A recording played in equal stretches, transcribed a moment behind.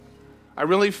I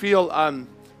really feel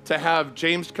to have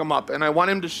James come up, and I want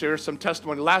him to share some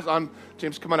testimony.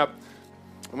 James, come on up.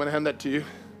 I'm going to hand that to you.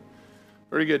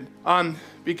 Very good.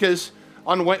 Because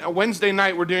on Wednesday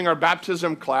night, we're doing our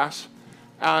baptism class,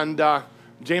 and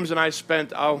James and I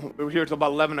spent, we were here till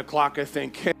about 11 o'clock, I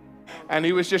think, and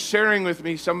he was just sharing with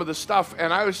me some of the stuff,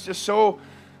 and I was just so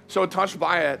touched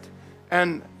by it.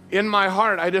 And in my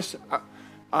heart, I just,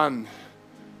 I'll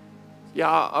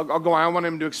go on. I want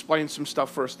him to explain some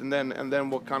stuff first, and then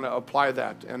we'll kind of apply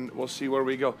that, and we'll see where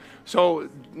we go. So,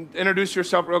 introduce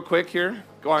yourself real quick here.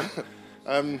 Go on.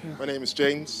 My name is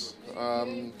James.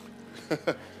 Been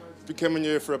coming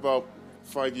here for about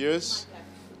 5 years.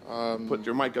 Put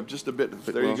your mic up just a bit.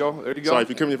 There you go. There you go. So I've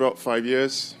been coming here about 5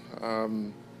 years.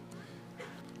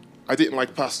 I didn't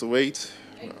like Pastor Wade,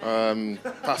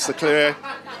 Pastor Claire,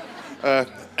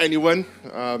 anyone.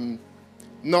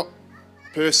 Not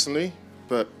personally,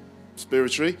 but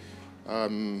spiritually. A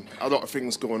lot of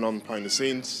things going on behind the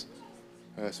scenes.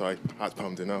 So I had to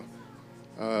pound it now.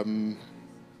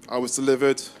 I was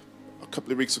delivered a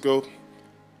couple of weeks ago.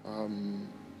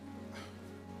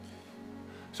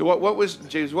 So what was,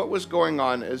 James, what was going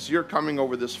on as you're coming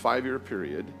over this 5-year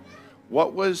period?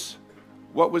 What was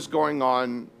going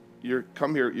on? You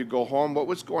come here, you go home. What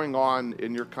was going on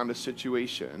in your kind of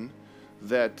situation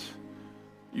that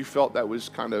you felt that was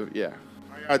kind of, I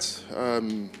had a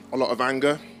lot of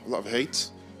anger, a lot of hate.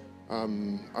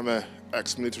 I'm an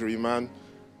ex-military man.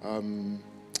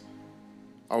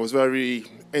 I was very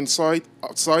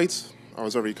outside, I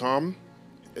was very calm.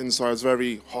 Inside, I was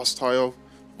very hostile,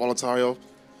 volatile,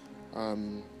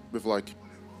 with like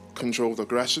controlled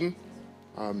aggression.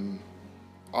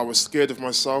 I was scared of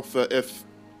myself that if,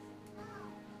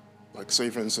 like say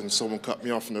for instance, someone cut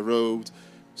me off on the road,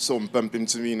 someone bumped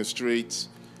into me in the street,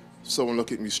 someone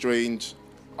looked at me strange,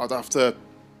 I'd have to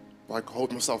like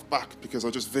hold myself back because I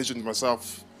just visioned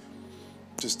myself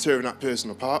just tearing that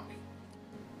person apart.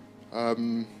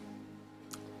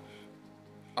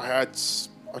 I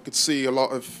could see a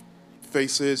lot of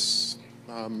faces,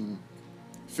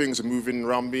 things are moving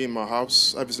around me in my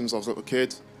house ever since I was a little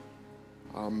kid.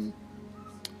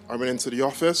 I went into the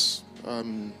office a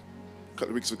couple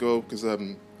of weeks ago because I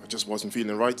just wasn't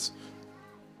feeling right.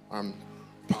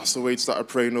 Pastor Wade started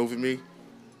praying over me,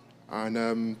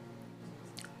 and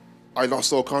I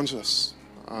lost all conscious.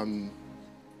 And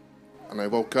I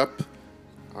woke up,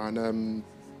 and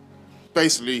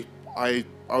basically I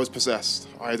was possessed.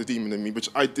 I had a demon in me, which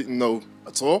I didn't know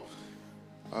at all.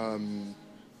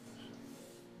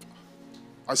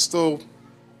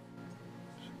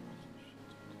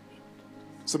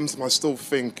 Sometimes I still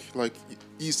think, like,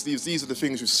 these are the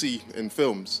things you see in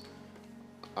films.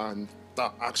 And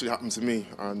that actually happened to me,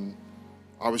 and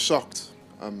I was shocked.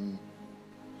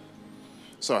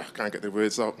 Sorry, I can't get the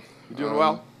words out. You're doing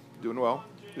well. Doing well.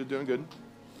 You're doing good.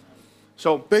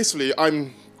 So basically,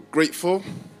 I'm grateful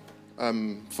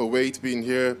for Wade being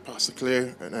here, Pastor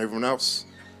Claire, and everyone else.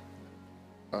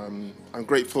 I'm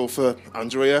grateful for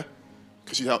Andrea,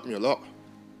 because she helped me a lot.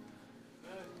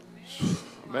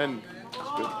 Amen. That's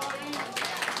good.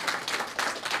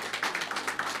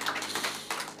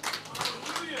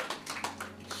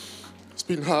 It's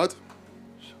been hard.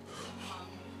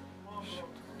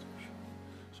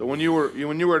 So when you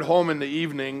were at home in the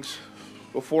evenings,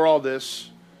 before all this,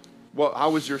 how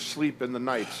was your sleep in the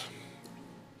nights?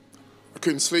 I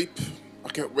couldn't sleep. I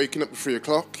kept waking up at 3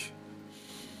 o'clock.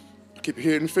 I kept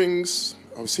hearing things.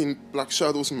 I was seeing black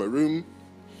shadows in my room.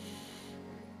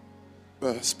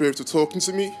 Spirits were talking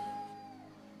to me.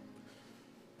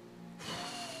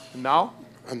 And now?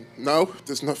 And now,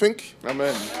 there's nothing.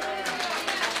 Amen.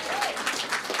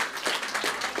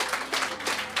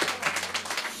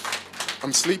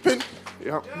 I'm sleeping.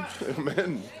 Yeah.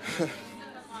 Amen.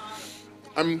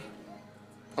 I'm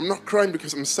not crying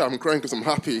because I'm sad. I'm crying because I'm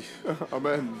happy.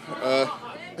 Amen.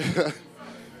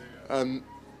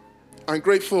 I'm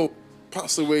grateful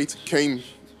Pastor Wade came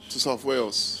to South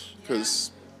Wales,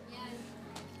 because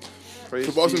if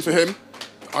it wasn't for him,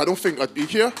 I don't think I'd be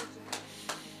here.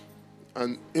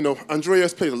 And, you know,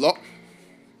 Andrea's played a lot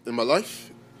in my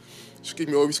life. She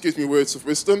always gives me words of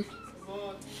wisdom.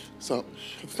 So,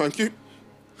 thank you.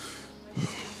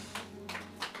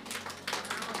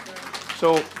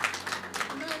 So,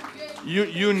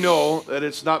 you know that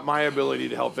it's not my ability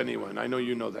to help anyone. I know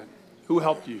you know that. Who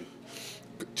helped you?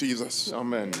 Jesus.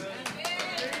 Amen.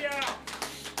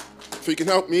 If he can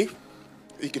help me,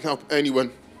 he can help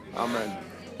anyone. Amen.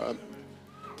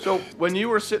 So when you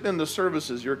were sitting in the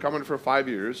services, you were coming for 5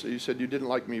 years. You said you didn't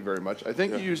like me very much. I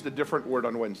think you used a different word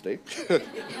on Wednesday.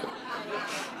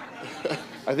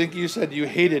 I think you said you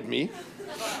hated me.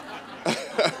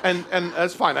 and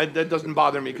that's fine. That doesn't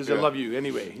bother me because I Yeah. love you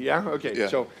anyway. Yeah. Okay. Yeah.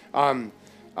 So,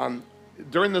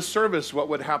 during the service, what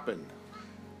would happen?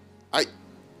 I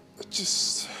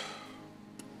just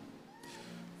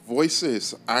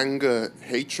voices, anger,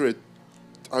 hatred.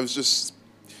 I was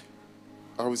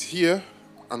here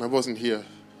and I wasn't here.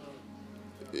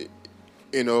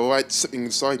 You know, I'd sitting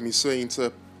inside me saying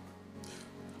to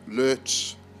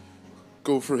lurch,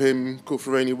 go for him, go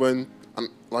for anyone, and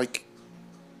like,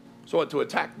 So what, to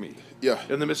attack me yeah.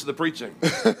 in the midst of the preaching?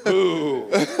 Ooh.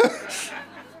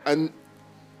 And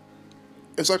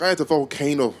it's like I had a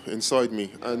volcano inside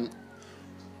me, and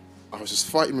I was just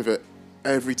fighting with it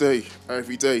every day.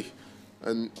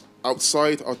 And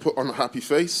outside, I'd put on a happy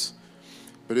face,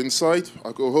 but inside,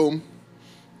 I'd go home,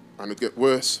 and it'd get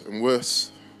worse and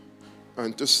worse.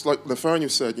 And just like Nathaniel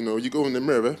said, you know, you go in the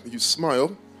mirror, you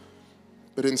smile,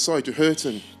 but inside you're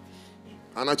hurting.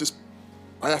 And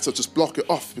I had to just block it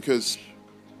off because,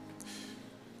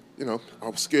 you know, I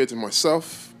was scared of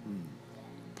myself.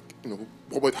 You know,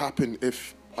 what would happen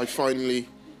if I finally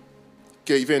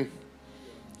gave in?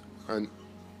 And,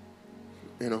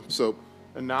 you know, so.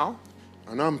 And now?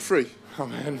 And now I'm free. Oh,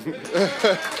 man.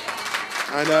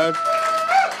 And,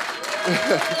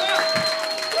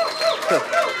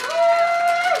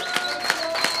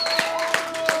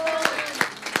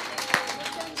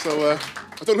 so,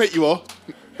 I don't hate you all.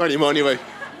 Not anymore, anyway.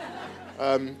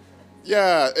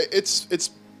 Yeah,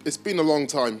 it's been a long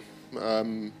time.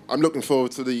 I'm looking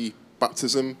forward to the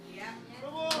baptism.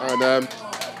 And,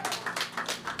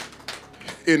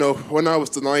 you know, when I was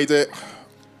denied it,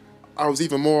 I was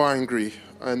even more angry.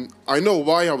 And I know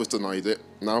why I was denied it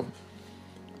now.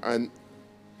 And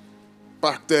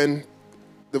back then,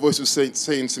 the voice was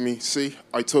saying to me, see,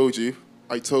 I told you.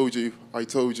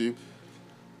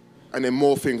 And then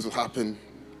more things would happen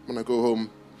when I go home.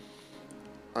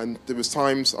 And there was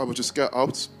times I would just get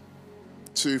out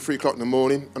 2, 3 o'clock in the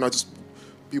morning and I'd just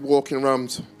be walking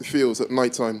around the fields at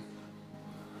night time.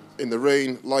 In the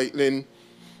rain, lightning.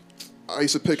 I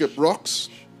used to pick up rocks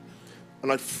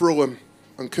and I'd throw them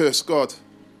and curse God.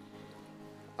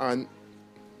 And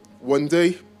one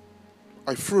day,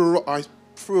 I threw a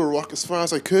rock as far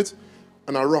as I could,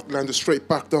 and our rock landed straight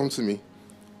back down to me.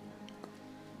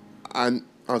 And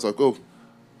I was like, oh.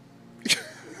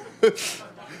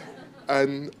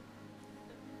 And,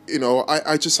 you know,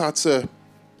 I just had to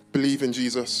believe in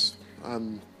Jesus.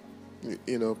 And,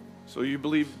 you know. So you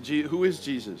believe, who is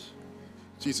Jesus?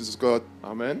 Jesus is God.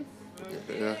 Amen.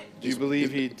 Yeah. Do you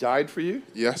believe he died for you?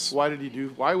 Yes. Why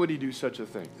would he do such a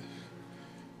thing?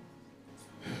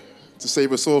 To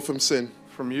save us all from sin.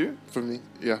 From you? From me,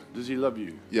 yeah. Does he love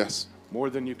you? Yes. More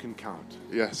than you can count.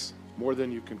 Yes. More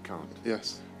than you can count.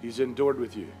 Yes. He's endured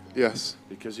with you. Yes.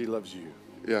 Because he loves you.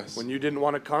 Yes. When you didn't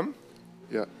want to come,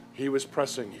 yeah. he was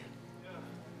pressing you.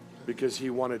 Because he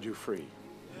wanted you free.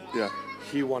 Yeah.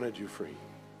 He wanted you free.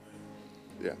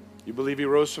 Yeah. You believe he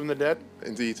rose from the dead?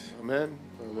 Indeed. Amen.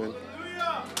 Amen.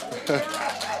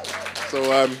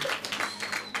 So,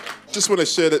 just want to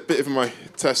share that bit of my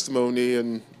testimony,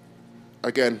 and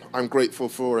again, I'm grateful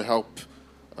for the help.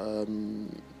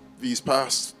 These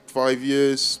past 5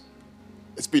 years,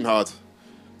 it's been hard.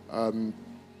 I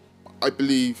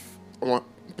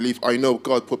know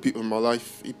God put people in my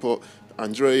life. He put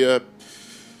Andrea,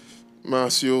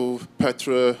 Marcio,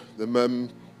 Petra, the mum,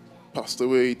 Pastor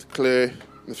Wade, Claire,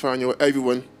 Nathaniel,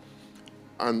 everyone.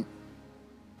 And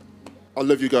I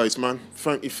love you guys, man.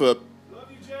 Thank you for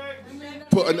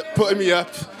putting me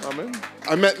up. Amen.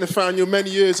 I met Nathaniel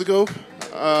many years ago.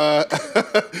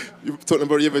 You were talking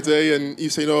about it the other day, and you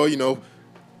saying, oh, you know,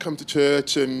 come to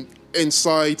church. And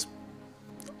inside,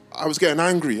 I was getting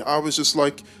angry. I was just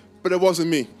like, but it wasn't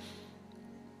me.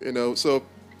 You know, so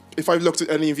if I've looked at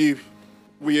any of you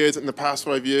weird in the past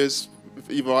 5 years,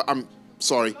 either I'm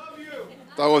sorry.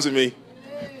 That wasn't me.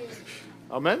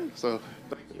 Amen. So,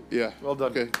 yeah. Well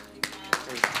done. Okay.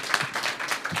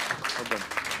 Well done.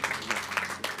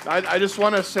 I just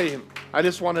want to say,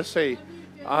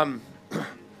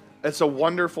 it's a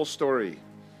wonderful story,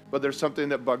 but there's something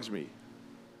that bugs me.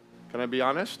 Can I be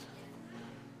honest?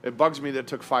 It bugs me that it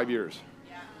took 5 years.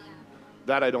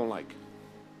 That I don't like.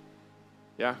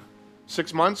 Yeah?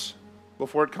 6 months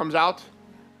before it comes out.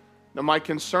 Now my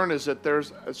concern is that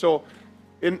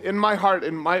in my heart,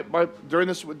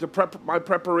 during my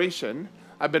preparation,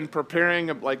 I've been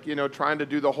preparing, like, you know, trying to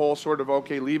do the whole sort of,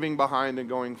 okay, leaving behind and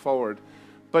going forward.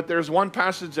 But there's one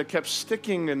passage that kept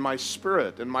sticking in my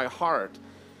spirit, in my heart.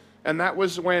 And that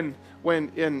was when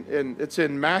it's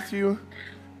in Matthew,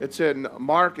 it's in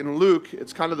Mark and Luke.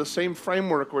 It's kind of the same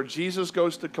framework where Jesus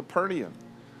goes to Capernaum.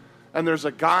 And there's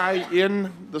a guy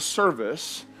in the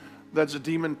service that's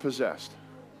demon possessed.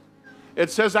 It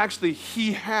says actually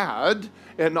he had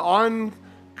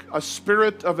a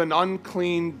spirit of an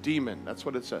unclean demon. That's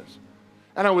what it says.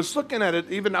 And I was looking at it,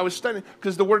 even I was studying,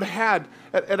 because the word had,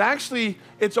 it actually,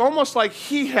 it's almost like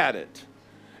he had it.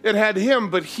 It had him,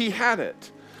 but he had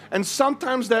it. And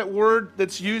sometimes that word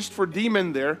that's used for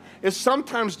demon there is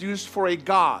sometimes used for a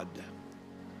god.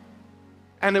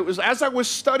 And it was, as I was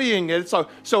studying it,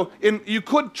 you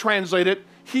could translate it,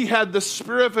 he had the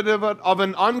spirit of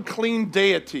an unclean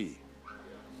deity.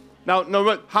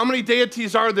 Now, how many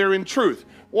deities are there in truth?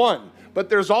 One. But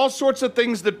there's all sorts of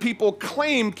things that people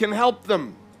claim can help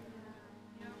them.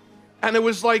 And it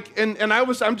was like,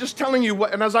 I'm just telling you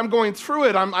what, and as I'm going through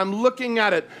it, I'm looking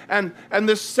at it, and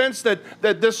this sense that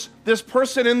this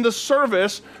person in the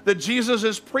service that Jesus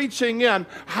is preaching in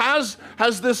has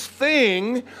this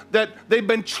thing that they've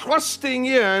been trusting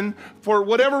in for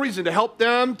whatever reason, to help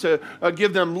them, to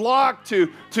give them luck,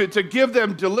 to give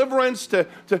them deliverance,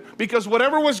 because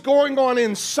whatever was going on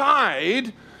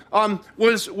inside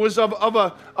was of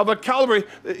a caliber.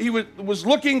 He was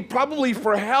looking probably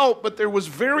for help, but there was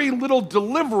very little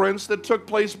deliverance that took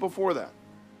place before that.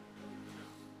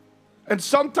 And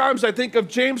sometimes I think of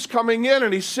James coming in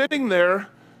and he's sitting there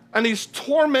and he's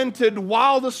tormented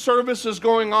while the service is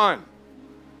going on.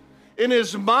 In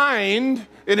his mind,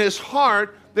 in his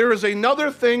heart, there is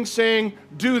another thing saying,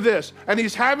 do this. And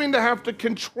he's having to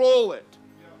control it.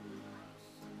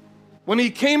 When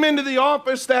he came into the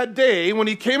office that day,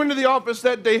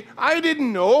 I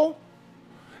didn't know.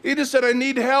 He just said, I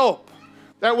need help.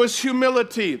 That was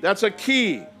humility. That's a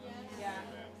key.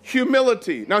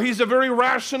 Humility. Now, he's a very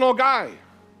rational guy.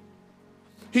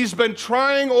 He's been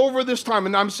trying over this time,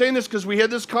 and I'm saying this because we had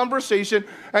this conversation,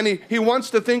 and he wants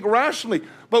to think rationally.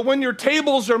 But when your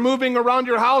tables are moving around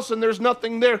your house and there's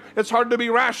nothing there, it's hard to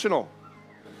be rational.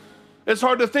 It's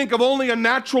hard to think of only a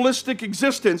naturalistic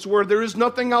existence where there is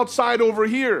nothing outside over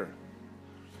here.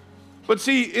 But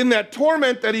see, in that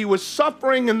torment that he was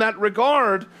suffering in that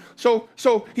regard, so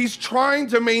he's trying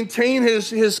to maintain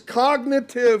his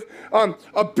cognitive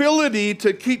ability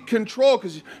to keep control,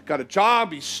 because he's got a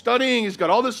job, he's studying, he's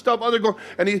got all this stuff other going,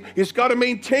 and he's got to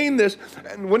maintain this.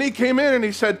 And when he came in and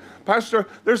he said, Pastor,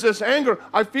 there's this anger,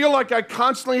 I feel like I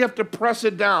constantly have to press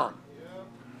it down.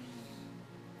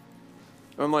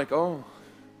 I'm like, oh,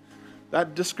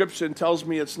 that description tells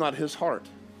me it's not his heart.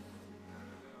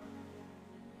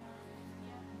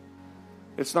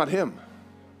 It's not him.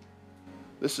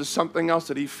 This is something else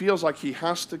that he feels like he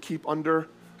has to keep under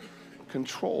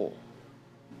control.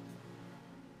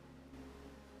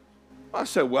 I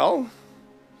said, well,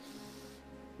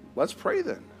 let's pray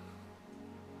then.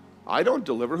 I don't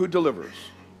deliver. Who delivers?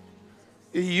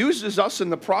 He uses us in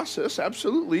the process,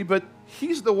 absolutely, but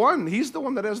he's the one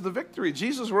that has the victory.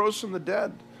 Jesus rose from the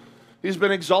dead. He's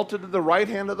been exalted to the right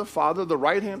hand of the Father, the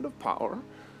right hand of power.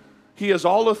 He has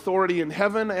all authority in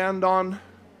heaven and on.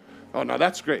 Oh, now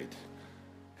that's great.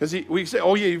 Because we say,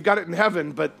 oh yeah, you've got it in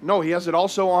heaven, but no, he has it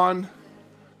also on.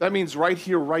 That means right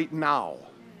here, right now.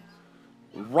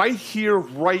 Right here,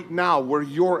 right now, where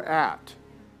you're at.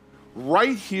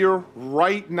 Right here,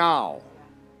 right now.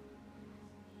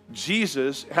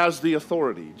 Jesus has the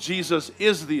authority. Jesus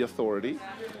is the authority.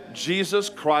 Jesus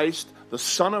Christ, the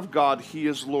Son of God, he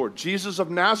is Lord. Jesus of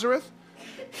Nazareth,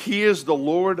 he is the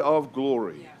Lord of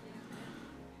glory.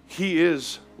 He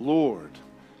is Lord,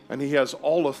 and he has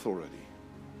all authority.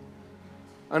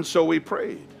 And so we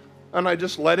prayed, and I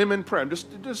just led him in prayer. I'm just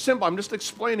simple. I'm just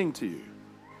explaining to you.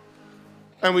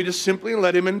 And we just simply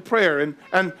led him in prayer.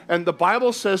 And the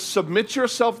Bible says, submit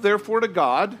yourself therefore to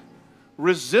God.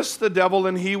 Resist the devil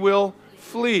and he will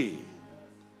flee.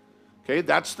 Okay,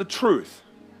 that's the truth.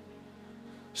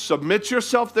 Submit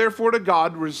yourself therefore to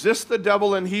God. Resist the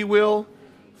devil and he will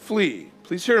flee.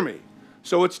 Please hear me.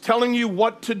 So it's telling you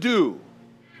what to do.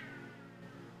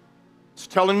 It's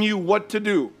telling you what to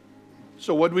do.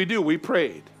 So what did? We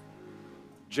prayed.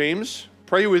 James,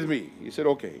 pray with me. He said,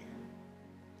 okay.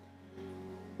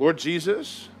 Lord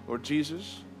Jesus,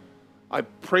 I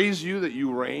praise you that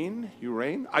you reign. You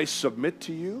reign. I submit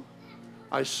to you.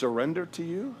 I surrender to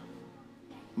you.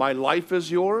 My life is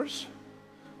yours.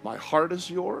 My heart is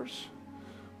yours.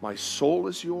 My soul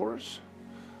is yours.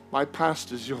 My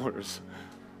past is yours.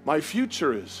 My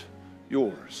future is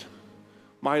yours.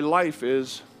 My life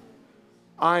is,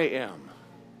 I am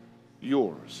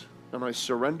yours. And I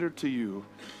surrender to you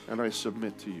and I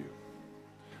submit to you.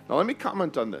 Now let me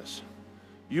comment on this.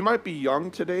 You might be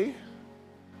young today,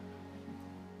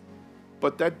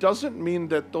 but that doesn't mean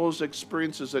that those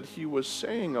experiences that he was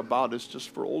saying about is just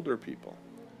for older people.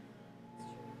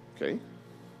 Okay?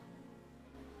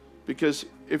 Because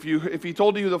if he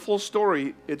told you the full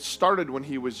story, it started when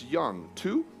he was young,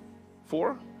 2,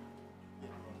 4?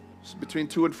 It's between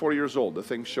 2 and 4 years old, the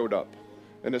thing showed up.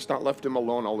 And it's not left him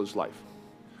alone all his life.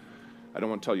 I don't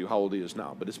want to tell you how old he is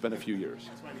now, but it's been a few years.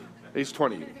 He's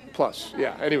 20 plus.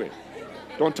 Yeah, anyway.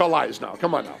 Don't tell lies now.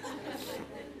 Come on now.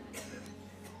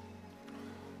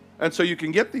 And so you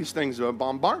can get these things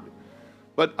bombarded.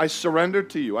 But I surrender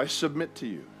to you. I submit to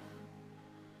you.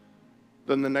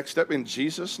 Then the next step, in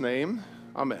Jesus' name,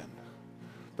 amen.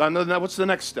 Then what's the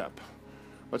next step?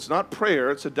 It's not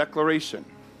prayer, it's a declaration.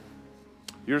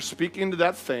 You're speaking to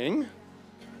that thing,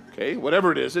 okay,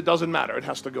 whatever it is, it doesn't matter, it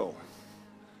has to go.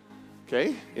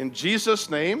 Okay, in Jesus'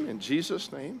 name,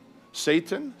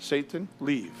 Satan,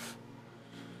 leave.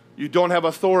 You don't have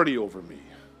authority over me.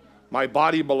 My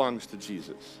body belongs to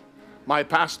Jesus. My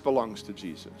past belongs to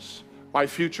Jesus. My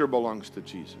future belongs to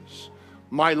Jesus.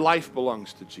 My life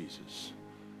belongs to Jesus.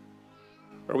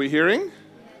 Are we hearing?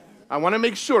 I want to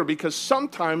make sure, because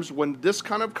sometimes when this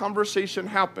kind of conversation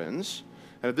happens,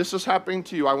 and if this is happening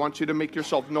to you, I want you to make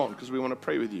yourself known because we want to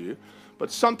pray with you.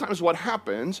 But sometimes what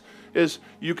happens is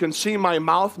you can see my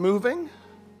mouth moving,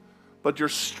 but you're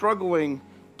struggling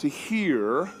to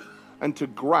hear and to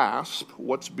grasp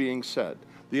what's being said.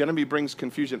 The enemy brings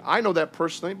confusion. I know that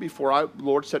personally. Before the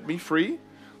Lord set me free,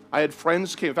 I had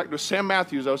friends came. In fact, it was Sam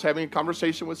Matthews. I was having a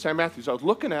conversation with Sam Matthews. I was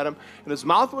looking at him, and his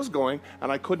mouth was going,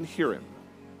 and I couldn't hear him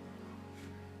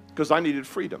because I needed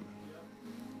freedom.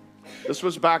 This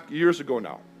was back years ago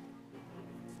now.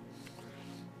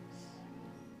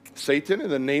 Satan, in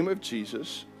the name of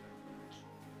Jesus,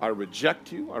 I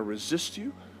reject you. I resist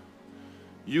you.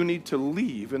 You need to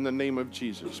leave in the name of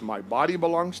Jesus. My body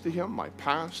belongs to him, my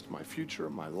past, my future,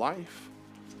 my life.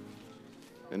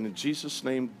 And in Jesus'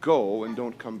 name, go and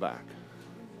don't come back.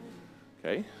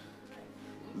 Okay?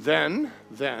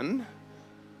 Then,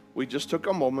 we just took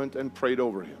a moment and prayed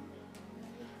over him.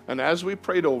 And as we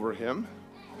prayed over him,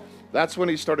 that's when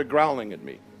he started growling at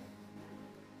me.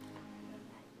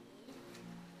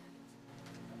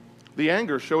 The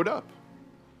anger showed up.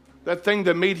 That thing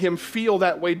that made him feel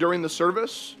that way during the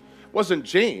service wasn't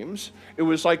James. It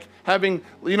was like having,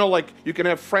 like you can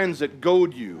have friends that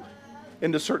goad you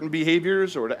into certain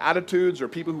behaviors or to attitudes or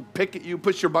people who pick at you,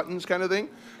 push your buttons kind of thing.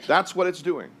 That's what it's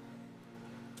doing.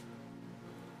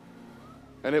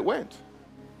 And it went.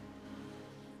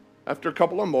 After a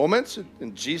couple of moments,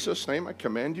 in Jesus' name, I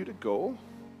command you to go.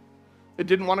 It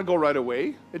didn't want to go right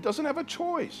away. It doesn't have a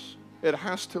choice. It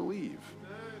has to leave.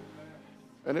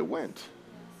 And it went.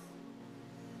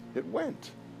 It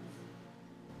went.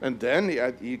 And then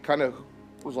he kind of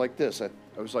was like this. I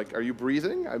was like, are you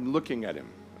breathing? I'm looking at him.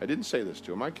 I didn't say this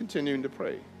to him. I'm continuing to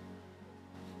pray.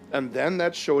 And then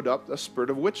that showed up the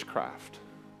spirit of witchcraft.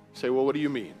 You say, well, what do you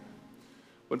mean?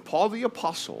 When Paul the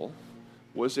Apostle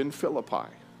was in Philippi,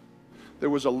 there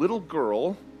was a little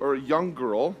girl, or a young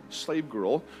girl, slave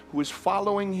girl, who was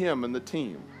following him and the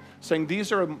team, saying,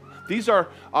 these are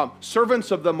servants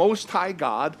of the Most High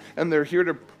God, and they're here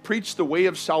to preach the way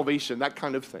of salvation, that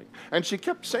kind of thing. And she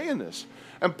kept saying this.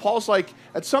 And Paul's like,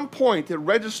 at some point, it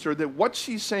registered that what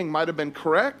she's saying might have been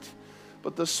correct,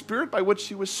 but the spirit by which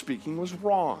she was speaking was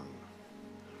wrong.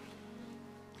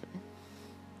 Okay?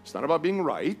 It's not about being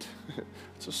right.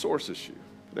 It's a source issue.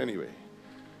 But anyway.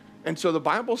 And so the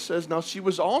Bible says, now she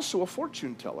was also a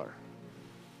fortune teller.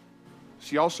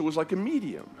 She also was like a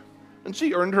medium. And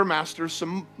she earned her master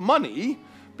some money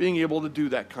being able to do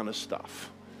that kind of stuff.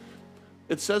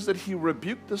 It says that he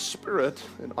rebuked the spirit,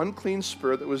 an unclean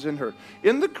spirit that was in her.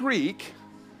 In the Greek,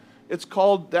 it's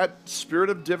called, that spirit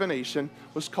of divination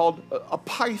was called a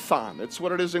python. It's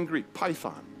what it is in Greek,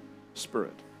 python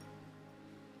spirit.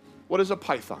 What is a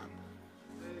python?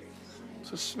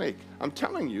 It's a snake. I'm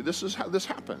telling you, this is how this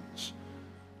happens.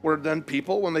 Where then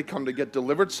people, when they come to get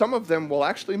delivered, some of them will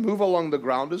actually move along the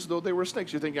ground as though they were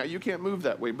snakes. You think, yeah, you can't move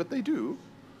that way, but they do.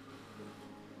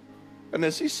 And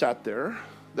as he sat there,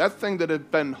 that thing that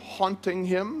had been haunting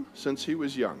him since he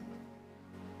was young,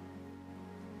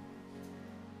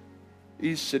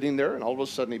 he's sitting there, and all of a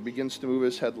sudden he begins to move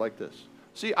his head like this.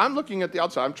 See, I'm looking at the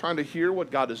outside. I'm trying to hear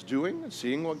what God is doing,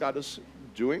 seeing what God is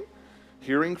doing,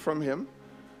 hearing from him.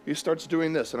 He starts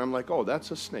doing this, and I'm like, oh, that's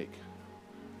a snake.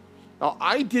 Now,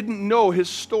 I didn't know his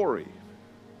story.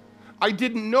 I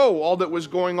didn't know all that was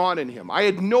going on in him. I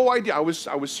had no idea. I was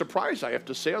surprised, I have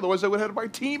to say. Otherwise, I would have had my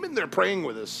team in there praying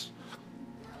with us.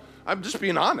 I'm just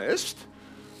being honest.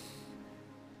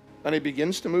 And he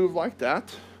begins to move like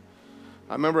that.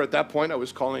 I remember at that point, I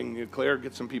was calling Claire,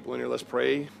 get some people in here, let's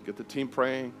pray, get the team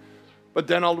praying. But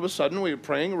then all of a sudden, we were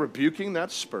praying, rebuking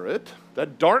that spirit.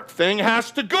 That dark thing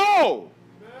has to go.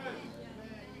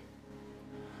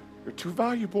 You're too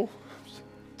valuable.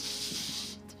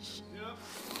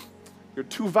 You're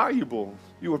too valuable.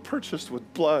 You were purchased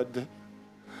with blood,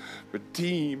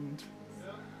 redeemed.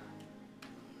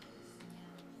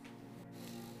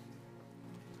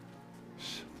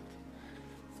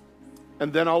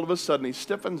 And then all of a sudden he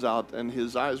stiffens out and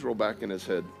his eyes roll back in his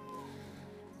head.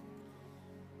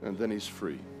 And then he's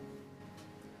free.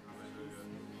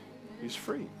 He's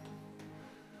free.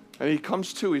 And he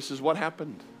comes to, he says, what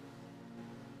happened?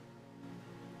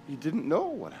 He didn't know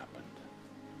what happened.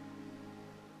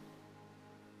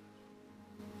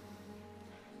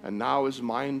 And now his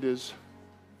mind is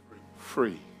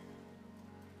free.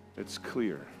 It's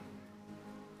clear.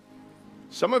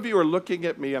 Some of you are looking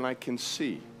at me and I can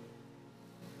see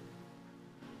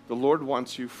the Lord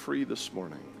wants you free this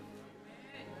morning.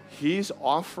 He's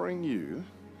offering you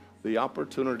the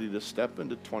opportunity to step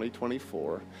into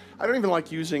 2024. I don't even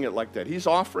like using it like that. He's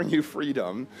offering you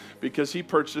freedom because he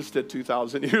purchased it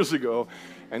 2,000 years ago,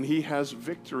 and he has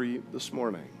victory this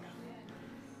morning.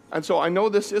 And so I know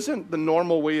this isn't the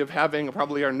normal way of having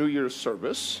probably our New Year's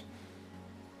service,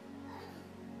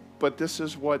 but this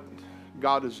is what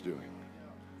God is doing.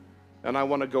 And I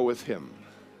want to go with him.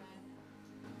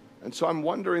 And so I'm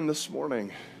wondering this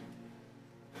morning,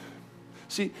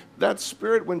 see, that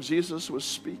spirit when Jesus was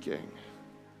speaking,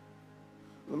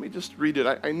 let me just read it.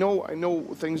 I know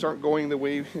things aren't going the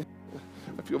way,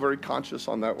 I feel very conscious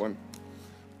on that one.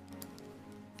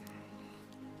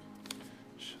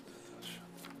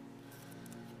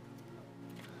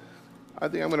 I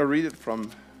think I'm going to read it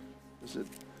from,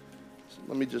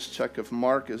 let me just check if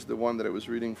Mark is the one that I was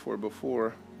reading for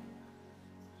before.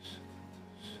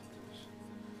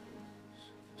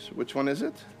 So which one is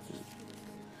it?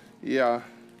 Yeah.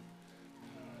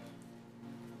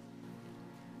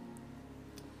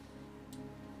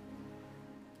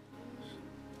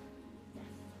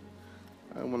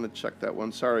 I want to check that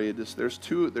one. Sorry, there's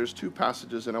two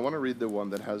passages, and I want to read the one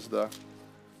that has it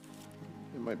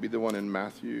might be the one in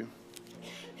Matthew.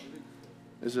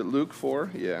 Is it Luke 4?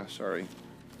 Yeah, sorry.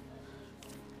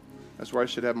 That's where I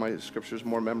should have my scriptures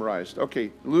more memorized.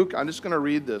 Okay, Luke, I'm just going to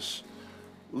read this.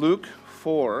 Luke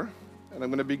 4, and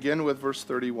I'm going to begin with verse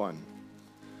 31.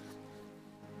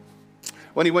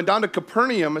 When he went down to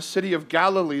Capernaum, a city of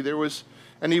Galilee,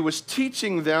 and he was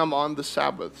teaching them on the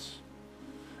Sabbaths.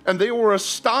 And they were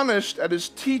astonished at his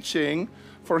teaching,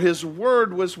 for his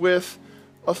word was with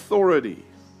authority.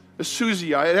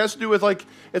 Exousia. It has to do with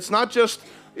it's not just,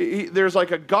 there's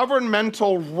like a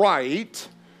governmental right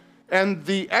and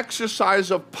the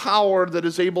exercise of power that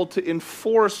is able to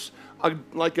enforce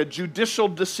a judicial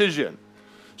decision.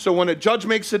 So when a judge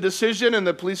makes a decision and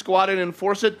the police go out and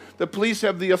enforce it, the police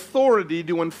have the authority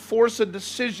to enforce a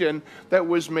decision that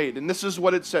was made. And this is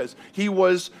what it says. He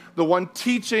was the one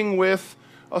teaching with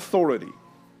authority.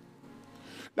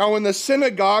 Now in the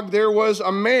synagogue there was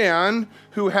a man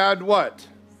who had what?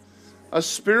 A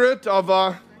spirit of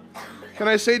can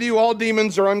I say to you, all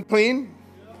demons are unclean?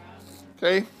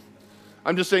 Okay.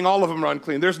 I'm just saying all of them are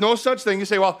unclean. There's no such thing. You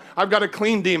say, well, I've got a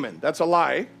clean demon. That's a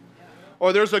lie.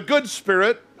 Or there's a good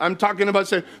spirit. I'm talking about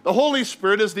saying the Holy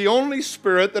Spirit is the only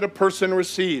spirit that a person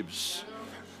receives.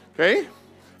 Okay?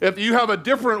 If you have a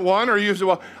different one, or you say,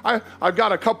 well, I've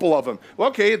got a couple of them. Well,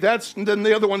 okay, then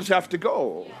the other ones have to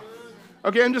go.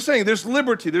 Okay, I'm just saying there's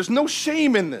liberty. There's no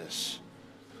shame in this.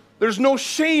 There's no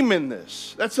shame in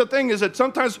this. That's the thing, is that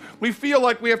sometimes we feel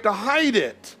like we have to hide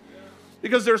it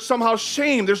because there's somehow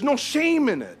shame. There's no shame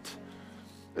in it.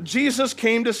 Jesus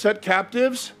came to set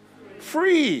captives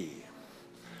free.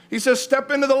 He says,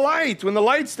 step into the light. When the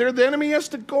light's there, the enemy has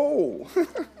to go.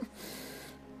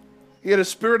 He had a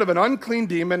spirit of an unclean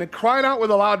demon and cried out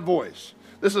with a loud voice.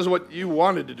 This is what you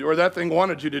wanted to do, or that thing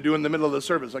wanted you to do in the middle of the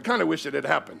service. I kind of wish it had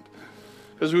happened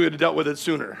because we would have dealt with it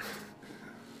sooner.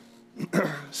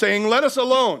 Saying, let us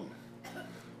alone.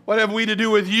 What have we to do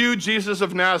with you, Jesus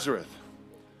of Nazareth?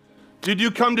 Did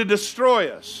you come to destroy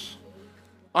us?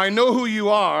 I know who you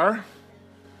are,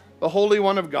 the Holy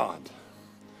One of God.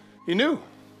 He knew.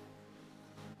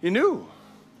 He knew.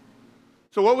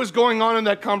 So what was going on in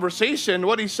that conversation,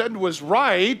 what he said was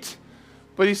right,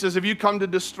 but he says, have you come to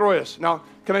destroy us? Now,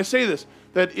 can I say this?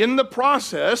 That in the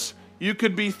process, you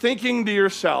could be thinking to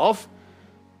yourself,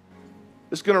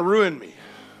 it's going to ruin me,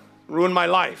 ruin my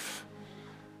life.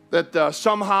 That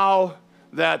somehow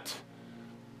that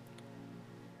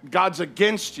God's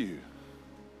against you,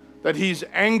 that he's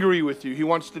angry with you, he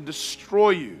wants to destroy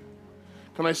you.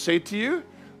 Can I say to you,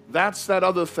 that's that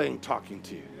other thing talking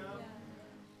to you.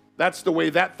 That's the way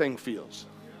that thing feels.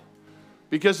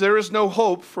 Because there is no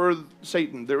hope for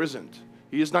Satan. There isn't.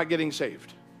 He is not getting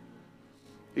saved.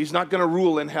 He's not going to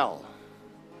rule in hell.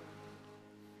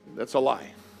 That's a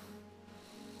lie.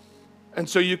 And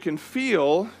so you can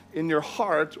feel in your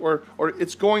heart, or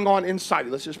it's going on inside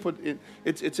you. Let's just put it,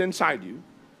 it's inside you.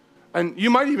 And you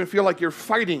might even feel like you're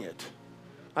fighting it.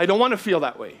 I don't want to feel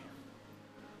that way.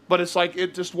 But it's like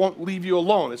it just won't leave you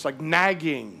alone. It's like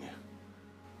nagging.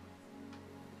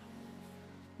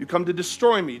 You come to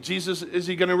destroy me. Jesus, is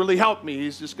he going to really help me?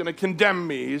 He's just going to condemn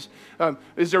me.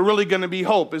 Is there really going to be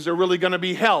hope? Is there really going to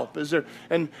be help?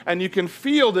 And you can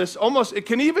feel this almost, it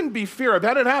can even be fear. I've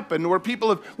had it happen where people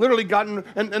have literally gotten,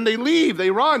 and they leave, they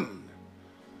run.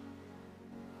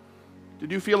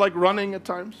 Did you feel like running at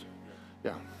times?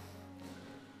 Yeah.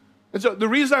 And so the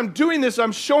reason I'm doing this,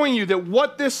 I'm showing you that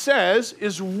what this says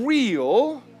is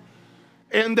real,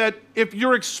 and that if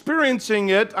you're experiencing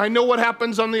it, I know what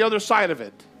happens on the other side of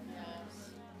it.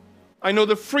 I know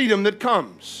the freedom that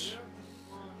comes.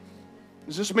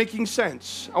 Is this making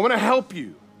sense? I want to help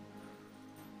you.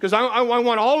 Because I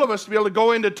want all of us to be able to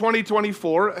go into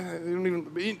 2024,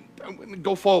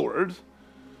 go forward,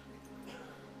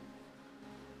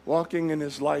 walking in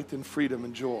his light and freedom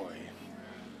and joy,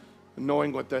 and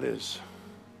knowing what that is.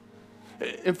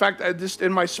 In fact, just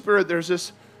in my spirit, there's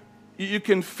this, you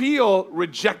can feel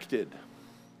rejected.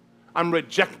 I'm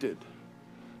rejected.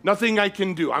 Nothing I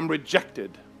can do. I'm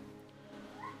rejected.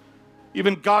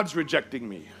 Even God's rejecting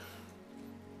me.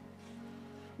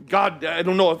 God, I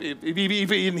don't know if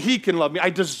even he can love me. I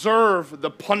deserve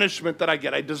the punishment that I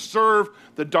get. I deserve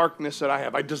the darkness that I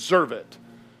have. I deserve it.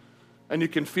 And you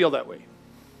can feel that way.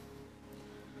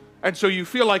 And so you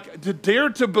feel like to dare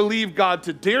to believe God,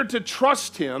 to dare to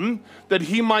trust him, that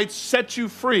he might set you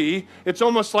free, it's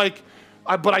almost like,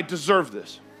 but I deserve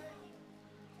this.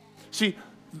 See,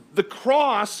 the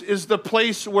cross is the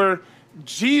place where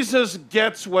Jesus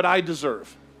gets what I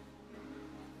deserve.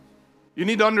 You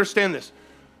need to understand this.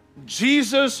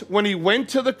 Jesus, when he went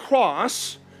to the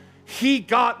cross, he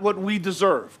got what we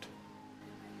deserved.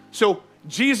 So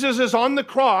Jesus is on the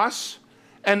cross,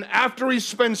 and after he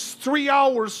spends 3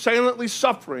 hours silently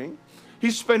suffering,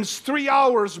 he spends 3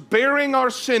 hours bearing our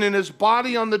sin in his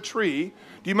body on the tree.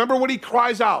 Do you remember what he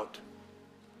cries out?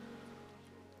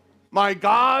 My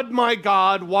God,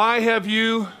 why have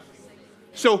you?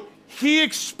 So he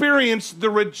experienced the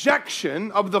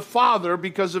rejection of the Father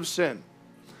because of sin.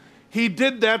 He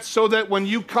did that so that when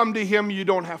you come to him, you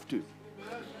don't have to.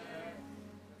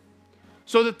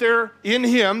 So that in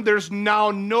him, there's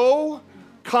now no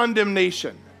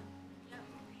condemnation.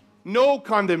 No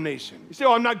condemnation. You say,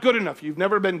 oh, I'm not good enough. You've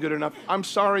never been good enough. I'm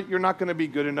sorry, you're not going to be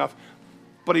good enough.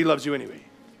 But he loves you anyway.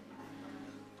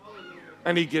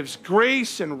 And he gives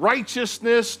grace and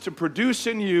righteousness to produce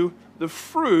in you the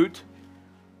fruit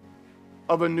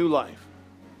of a new life.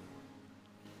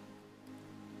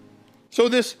 So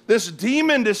this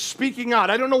demon is speaking out.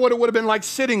 I don't know what it would have been like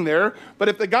sitting there, but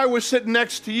if the guy was sitting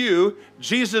next to you,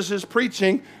 Jesus is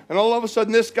preaching, and all of a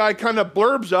sudden this guy kind of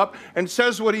blurbs up and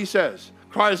says what he says,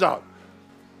 cries out.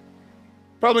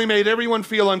 Probably made everyone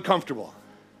feel uncomfortable.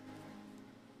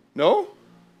 No?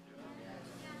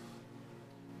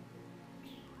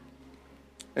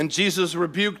 And Jesus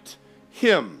rebuked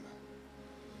him.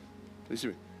 Please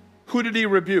hear me. Who did he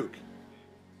rebuke?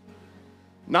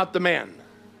 Not the man.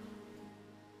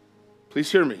 Please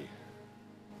hear me.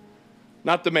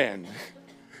 Not the man.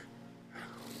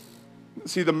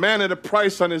 See, the man had a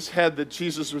price on his head that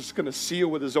Jesus was going to seal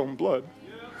with his own blood.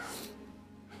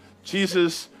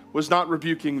 Jesus was not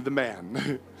rebuking the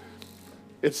man.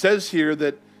 It says here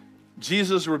that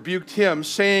Jesus rebuked him,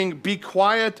 saying, be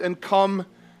quiet and come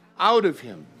out of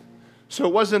him. So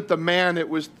it wasn't the man, it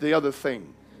was the other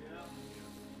thing.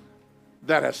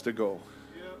 That has to go.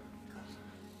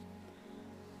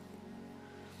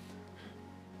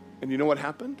 And you know what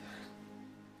happened?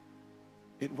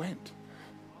 It went.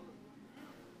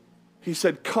 He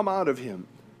said, come out of him.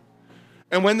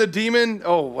 And when the demon,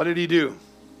 what did he do?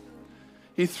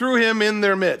 He threw him in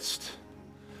their midst.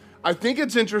 I think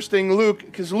it's interesting, Luke,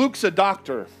 because Luke's a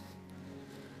doctor.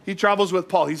 He travels with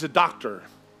Paul. He's a doctor.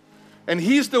 And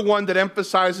he's the one that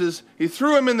emphasizes, he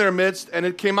threw him in their midst, and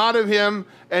it came out of him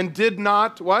and did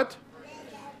not, what?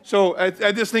 So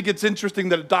I just think it's interesting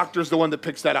that a doctor's the one that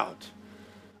picks that out.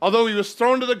 Although he was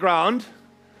thrown to the ground,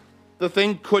 the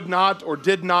thing could not or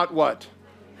did not what?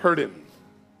 Hurt him.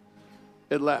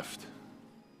 It left.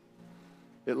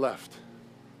 It left.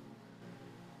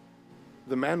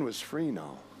 The man was free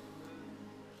now.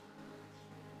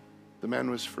 The man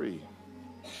was free.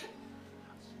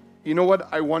 You know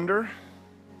what I wonder?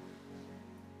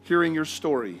 Hearing your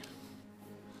story.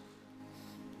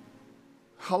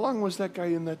 How long was that guy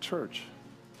in that church?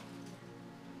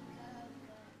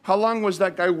 How long was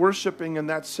that guy worshiping in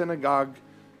that synagogue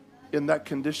in that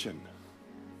condition?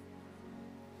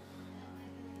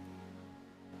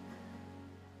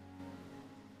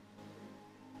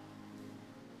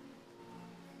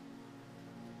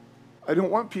 I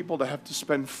don't want people to have to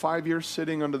spend 5 years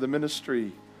sitting under the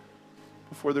ministry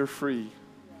before they're free.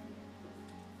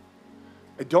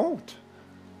 I don't.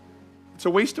 It's a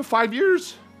waste of 5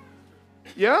 years.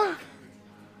 Yeah?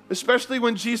 Especially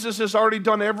when Jesus has already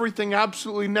done everything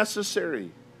absolutely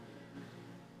necessary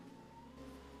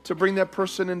to bring that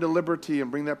person into liberty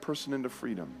and bring that person into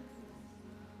freedom.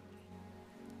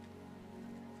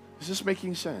 Is this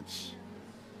making sense?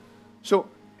 So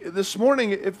this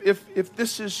morning, if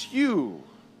this is you,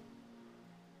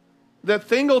 that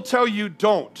thing will tell you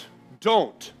don't.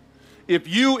 If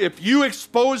you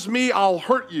expose me, I'll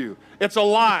hurt you. It's a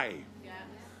lie.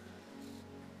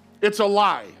 It's a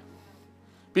lie.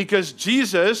 Because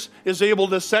Jesus is able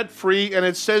to set free, and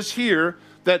it says here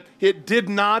that it did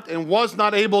not and was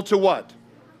not able to what?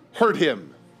 Hurt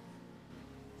him.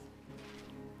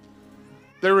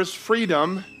 There is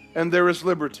freedom and there is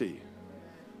liberty.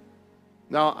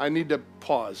 Now, I need to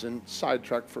pause and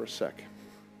sidetrack for a sec.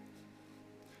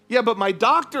 Yeah, but my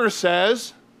doctor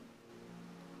says...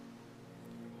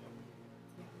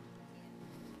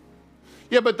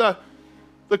 Yeah, but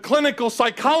the clinical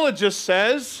psychologist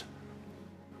says...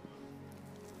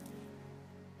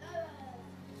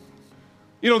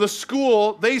 You know, the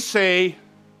school, they say...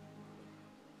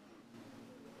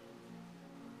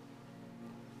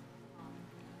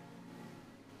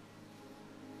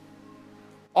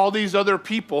 All these other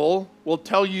people will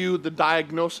tell you the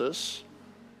diagnosis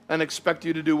and expect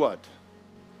you to do what?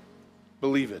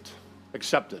 Believe it.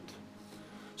 Accept it.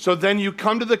 So then you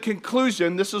come to the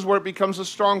conclusion, this is where it becomes a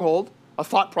stronghold, a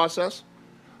thought process.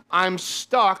 I'm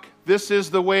stuck. This is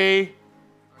the way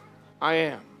I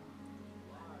am.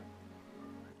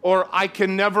 Or I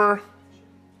can never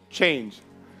change.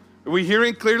 Are we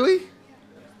hearing clearly?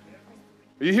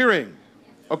 Are you hearing?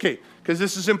 Okay, because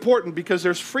this is important because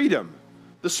there's freedom.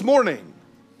 This morning,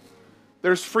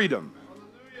 there's freedom.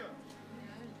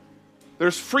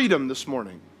 There's freedom this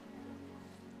morning.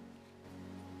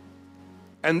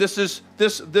 And this is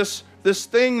this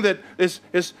thing that is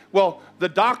well, the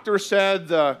doctor said,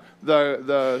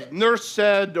 the nurse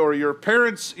said, or your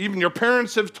parents, even your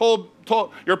parents have told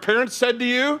your parents said to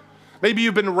you, maybe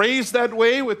you've been raised that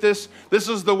way with this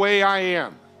is the way I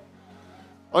am.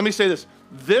 Let me say this.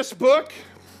 This book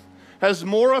has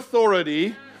more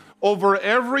authority over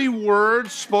every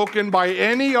word spoken by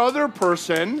any other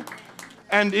person.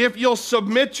 And if you'll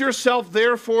submit yourself,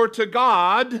 therefore, to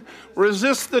God,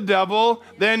 resist the devil,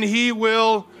 then he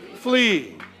will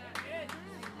flee.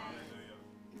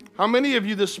 How many of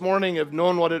you this morning have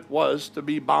known what it was to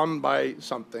be bound by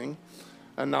something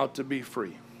and now to be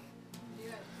free?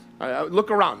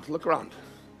 Look around.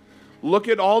 Look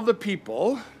at all the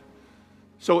people.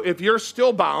 So if you're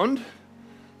still bound,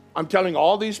 I'm telling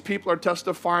all these people are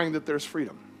testifying that there's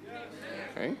freedom.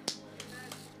 Okay?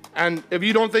 And if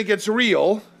you don't think it's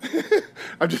real,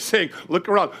 I'm just saying, look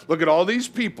around. Look at all these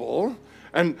people.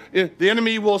 And the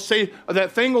enemy will say,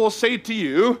 that thing will say to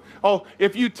you, oh,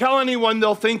 if you tell anyone,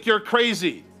 they'll think you're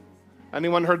crazy.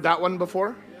 Anyone heard that one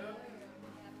before?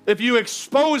 If you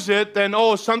expose it, then,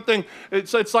 something,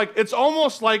 it's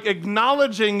almost like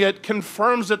acknowledging it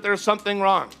confirms that there's something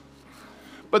wrong.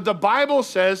 But the Bible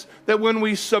says that when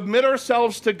we submit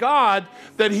ourselves to God,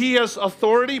 that he has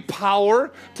authority,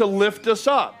 power to lift us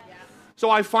up. So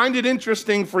I find it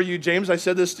interesting for you, James, I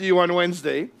said this to you on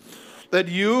Wednesday, that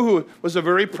you, who was a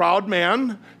very proud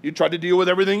man, you tried to deal with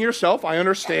everything yourself, I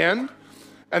understand,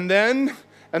 and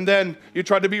then you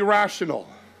tried to be rational.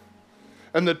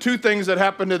 And the two things that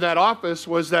happened in that office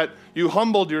was that you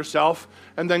humbled yourself,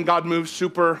 and then God moved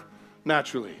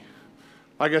supernaturally.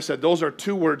 Like I said, those are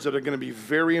two words that are going to be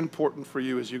very important for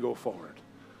you as you go forward.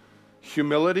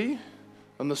 Humility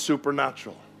and the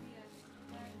supernatural.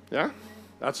 Yeah?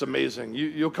 That's amazing.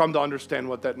 You'll come to understand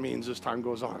what that means as time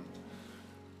goes on.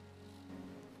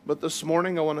 But this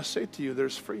morning, I want to say to you,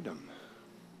 there's freedom.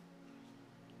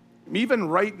 Even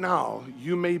right now,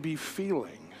 you may be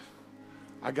feeling,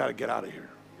 I got to get out of here.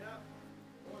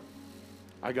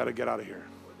 I got to get out of here.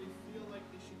 Or they feel like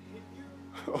they should hit you.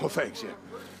 Oh, thanks, yeah.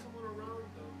 Or someone around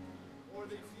them. Or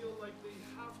they feel like they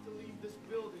have to leave this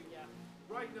building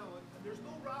right now. And there's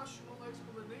no rational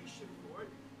explanation for it.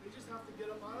 They just have to get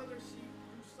up out of their seat,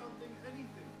 do something,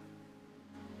 anything.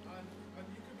 And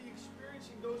you could be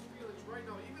experiencing those feelings right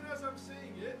now. Even as I'm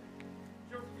saying it,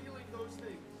 you're feeling those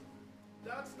things.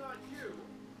 That's not you.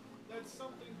 That's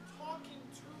something talking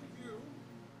to you,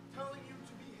 telling you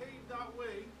to behave that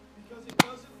way because it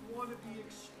doesn't want to be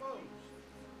exposed.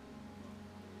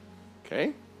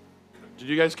 Okay? Did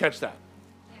you guys catch that?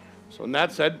 So in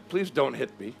that said, please don't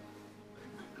hit me.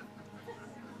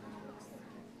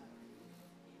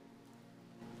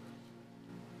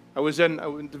 I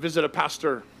went to visit a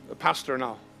pastor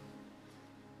now.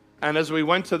 And as we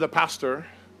went to the pastor,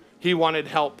 he wanted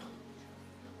help.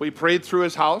 We prayed through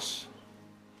his house.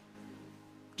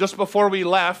 Just before we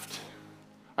left,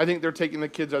 I think they're taking the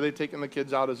kids. Are they taking the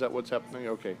kids out? Is that what's happening?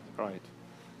 Okay, all right.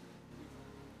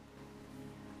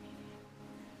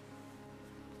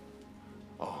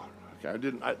 Oh,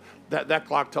 okay. That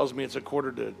clock tells me it's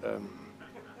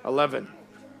 11:15.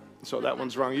 So that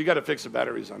one's wrong. You got to fix the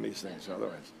batteries on these things,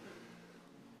 otherwise.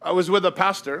 I was with a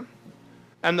pastor,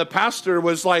 and the pastor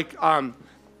was like, I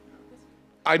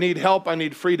need help, I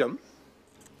need freedom.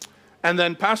 And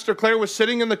then Pastor Claire was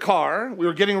sitting in the car. We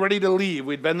were getting ready to leave.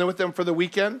 We'd been there with them for the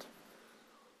weekend.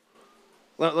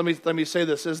 Let me say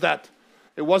this, is that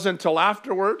it wasn't until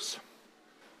afterwards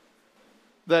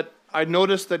that I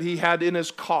noticed that he had in his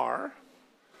car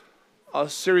a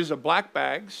series of black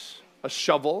bags, a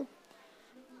shovel,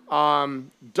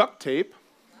 duct tape,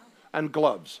 and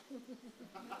gloves.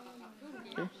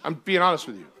 Okay? I'm being honest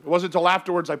with you. It wasn't until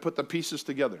afterwards I put the pieces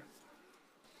together.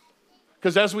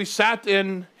 Because as we sat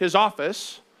in his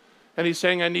office, and he's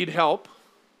saying, I need help,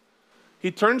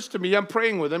 he turns to me, I'm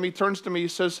praying with him, he turns to me, he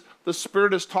says, the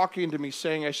Spirit is talking to me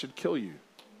saying I should kill you.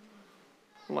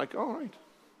 I'm like, all right.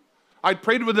 I'd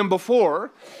prayed with him before,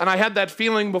 and I had that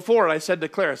feeling before. I said to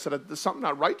Claire, I said, there's something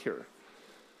not right here.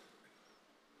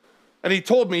 And he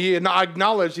told me, he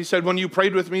acknowledged, he said, when you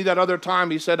prayed with me that other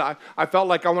time, he said, I felt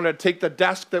like I wanted to take the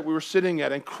desk that we were sitting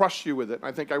at and crush you with it.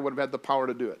 I think I would have had the power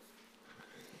to do it.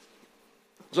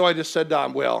 So I just said,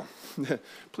 well,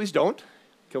 please don't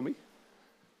kill me.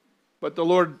 But the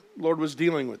Lord was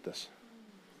dealing with this.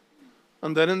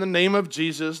 And then in the name of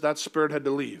Jesus, that spirit had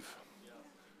to leave.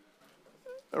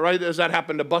 Right as that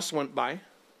happened, a bus went by.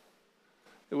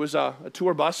 It was a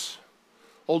tour bus,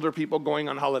 older people going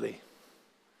on holiday.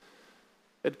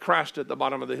 It crashed at the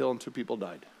bottom of the hill and 2 people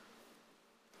died.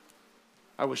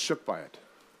 I was shook by it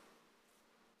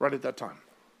right at that time.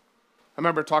 I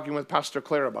remember talking with Pastor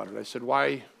Claire about it. I said,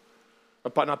 why,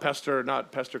 not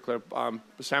Pastor Claire,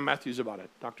 Sam Matthews about it,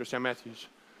 Dr. Sam Matthews.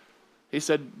 He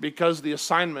said, because the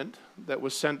assignment that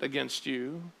was sent against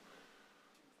you,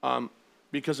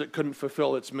 because it couldn't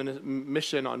fulfill its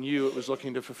mission on you, it was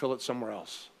looking to fulfill it somewhere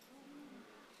else.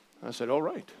 I said, all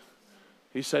right.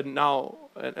 He said, now,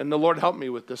 and the Lord helped me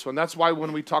with this one. That's why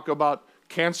when we talk about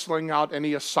canceling out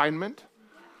any assignment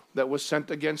that was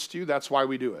sent against you, that's why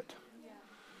we do it.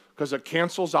 Because it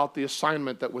cancels out the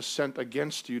assignment that was sent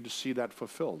against you to see that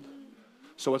fulfilled.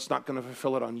 So it's not going to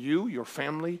fulfill it on you, your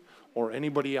family, or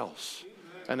anybody else.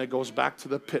 And it goes back to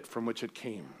the pit from which it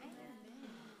came.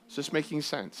 Is this making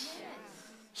sense?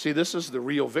 See, this is the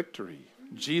real victory.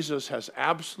 Jesus has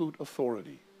absolute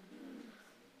authority.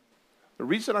 The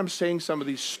reason I'm saying some of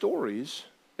these stories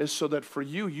is so that for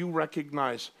you, you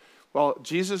recognize, well,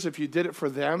 Jesus, if you did it for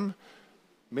them,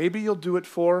 maybe you'll do it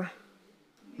for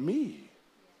me.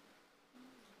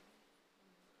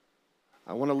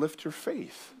 I want to lift your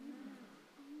faith.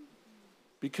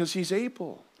 Because he's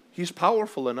able. He's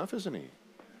powerful enough, isn't he?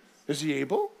 Is he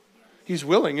able? He's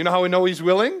willing. You know how we know he's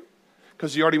willing?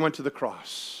 Because he already went to the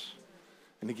cross.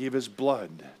 And he gave his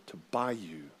blood to buy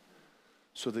you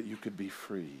so that you could be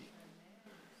free.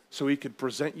 So he could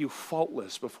present you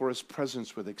faultless before his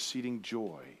presence with exceeding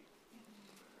joy.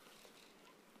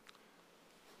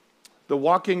 The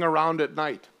walking around at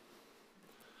night.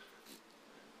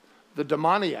 The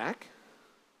demoniac,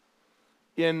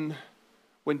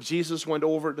 when Jesus went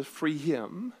over to free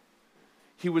him,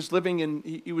 he was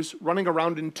running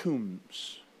around in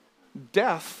tombs.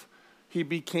 Death, he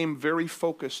became very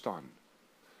focused on.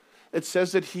 It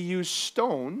says that he used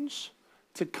stones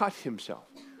to cut himself.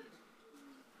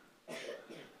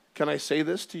 Can I say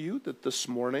this to you, that this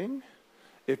morning,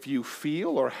 if you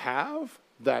feel or have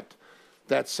that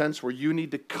sense where you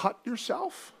need to cut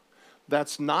yourself,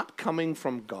 that's not coming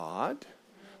from God.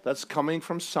 That's coming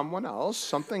from someone else,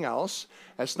 something else.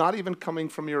 It's not even coming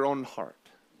from your own heart.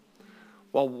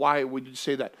 Well, why would you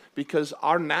say that? Because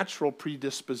our natural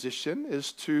predisposition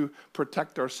is to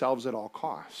protect ourselves at all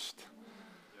cost.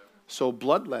 So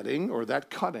bloodletting or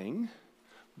that cutting,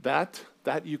 that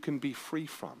you can be free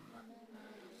from.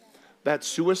 That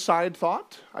suicide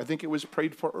thought, I think it was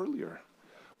prayed for earlier,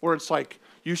 where it's like,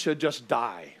 you should just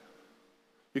die.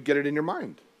 You get it in your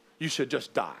mind. You should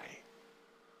just die.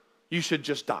 You should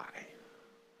just die.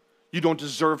 You don't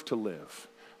deserve to live.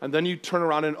 And then you turn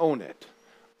around and own it.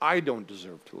 I don't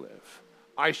deserve to live.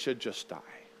 I should just die.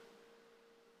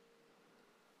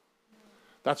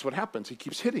 That's what happens. He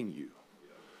keeps hitting you.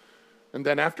 And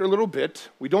then after a little bit,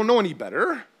 we don't know any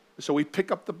better, so we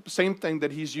pick up the same thing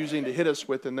that he's using to hit us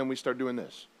with, and then we start doing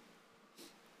this.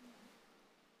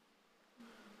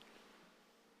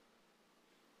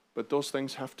 But those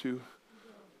things have to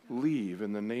leave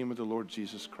in the name of the Lord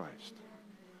Jesus Christ.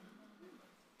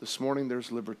 This morning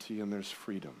there's liberty and there's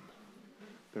freedom.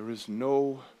 There is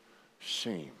no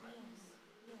shame.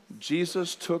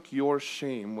 Jesus took your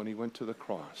shame when he went to the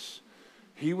cross.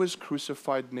 He was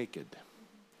crucified naked.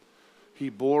 He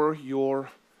bore your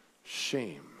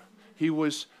shame.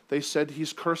 They said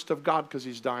he's cursed of God because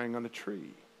he's dying on a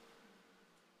tree.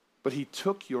 But he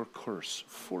took your curse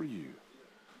for you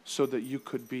so that you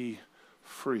could be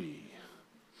free.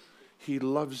 He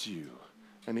loves you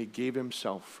and he gave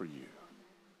himself for you.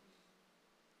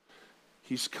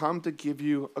 He's come to give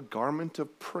you a garment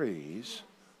of praise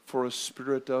for a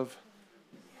spirit of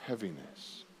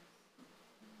heaviness.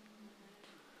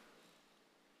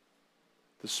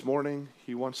 This morning,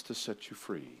 he wants to set you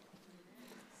free.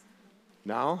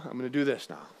 Now, I'm going to do this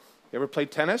now. You ever play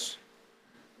tennis?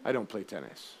 I don't play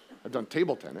tennis. I've done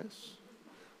table tennis.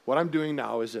 What I'm doing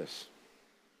now is this.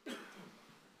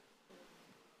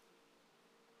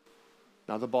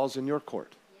 Now the ball's in your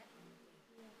court.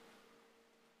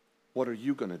 What are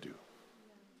you going to do?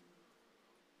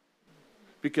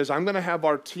 Because I'm going to have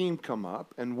our team come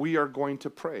up and we are going to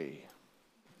pray.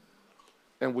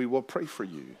 And we will pray for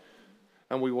you.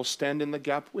 And we will stand in the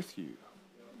gap with you.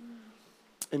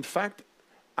 In fact,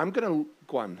 I'm going to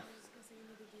go on.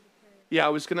 Yeah,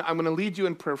 I'm going to lead you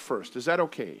in prayer first. Is that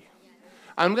okay?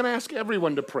 I'm going to ask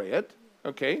everyone to pray it.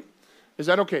 Okay? Is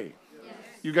that okay? Yes.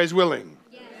 You guys willing?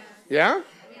 Yes. Yeah?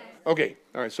 Yes. Okay.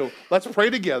 All right. So let's pray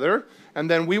together, and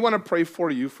then we want to pray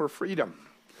for you for freedom.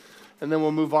 And then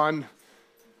we'll move on.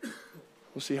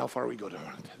 We'll see how far we go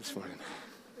this morning.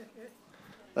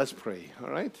 Let's pray. All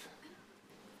right?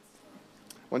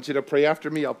 I want you to pray after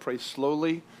me. I'll pray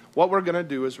slowly. What we're going to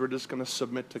do is we're just going to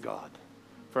submit to God.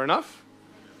 Fair enough?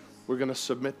 We're going to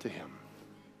submit to him.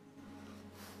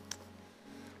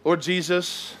 Lord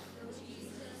Jesus,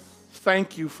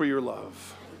 thank you for your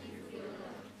love.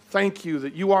 Thank you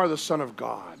that you are the Son of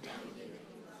God.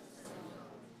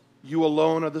 You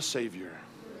alone are the Savior.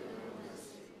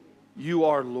 You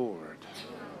are Lord.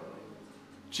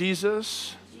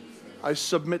 Jesus, I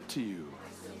submit to you.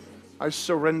 I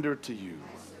surrender to you.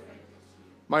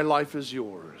 My life is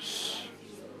yours.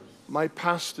 My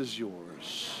past is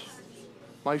yours.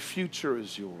 My future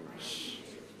is yours.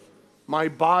 My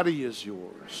body is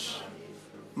yours.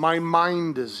 My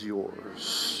mind is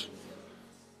yours.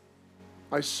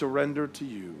 I surrender to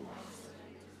you.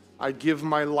 I give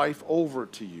my life over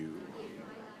to you.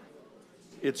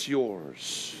 It's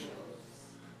yours.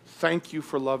 Thank you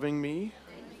for loving me.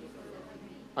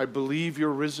 I believe you're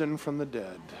risen from the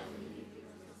dead.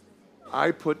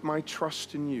 I put my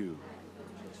trust in you.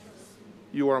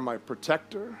 You are my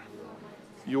protector.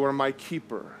 You are my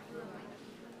keeper.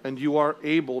 And you are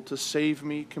able to save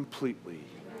me completely.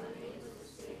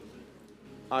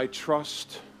 I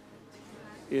trust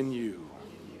in you.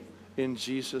 In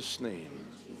Jesus' name.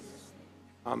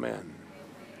 Amen.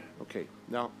 Okay,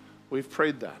 now we've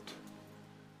prayed that.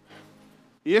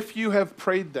 If you have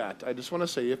prayed that, I just want to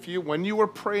say, when you were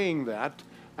praying that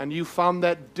and you found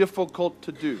that difficult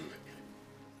to do,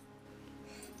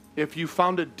 if you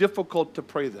found it difficult to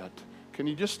pray that, can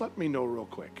you just let me know real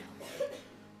quick?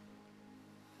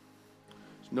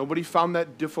 Nobody found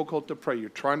that difficult to pray. You're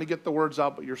trying to get the words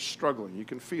out, but you're struggling. You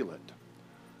can feel it.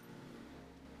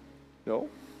 No?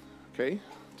 Okay.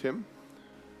 Tim?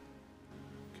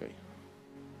 Okay.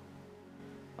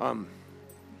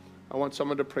 I want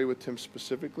someone to pray with Tim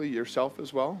specifically, yourself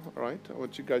as well, all right? I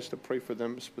want you guys to pray for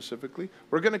them specifically.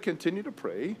 We're going to continue to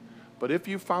pray. But if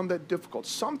you found that difficult,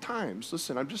 sometimes,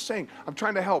 listen, I'm just saying, I'm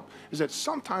trying to help, is that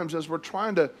sometimes as we're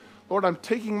trying to, Lord, I'm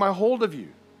taking my hold of you.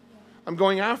 I'm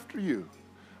going after you.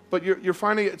 But you're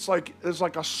finding it's like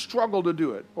a struggle to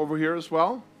do it. Over here as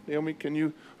well. Naomi, can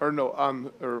you, or no,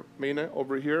 or Mena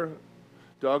over here.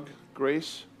 Doug,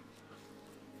 Grace.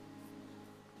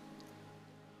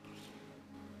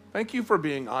 Thank you for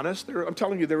being honest. I'm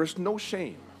telling you, there is no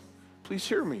shame. Please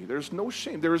hear me. There's no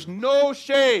shame. There is no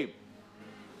shame.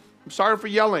 I'm sorry for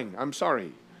yelling. I'm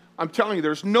sorry. I'm telling you,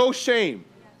 there's no shame.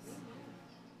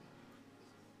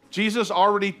 Jesus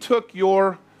already took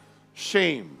your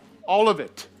shame, all of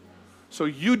it. So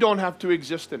you don't have to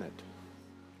exist in it.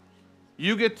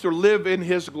 You get to live in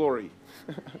his glory.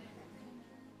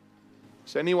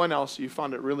 Is anyone else, you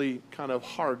found it really kind of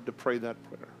hard to pray that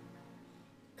prayer?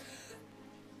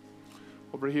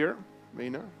 Over here,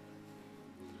 Mena.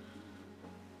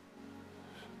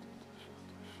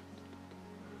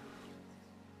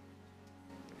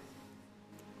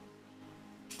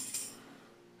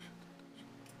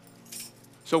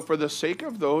 So for the sake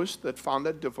of those that found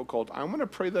that difficult, I'm going to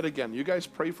pray that again. You guys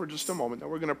pray for just a moment,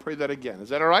 and we're going to pray that again. Is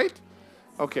that all right?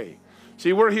 Okay.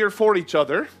 See, we're here for each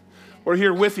other. We're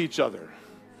here with each other.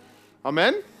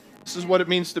 Amen? This is what it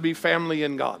means to be family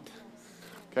in God.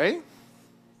 Okay?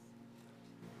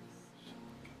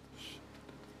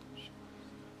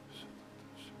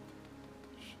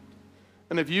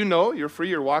 And if you know, you're free,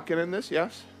 you're walking in this,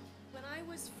 yes? When I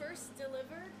was first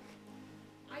delivered,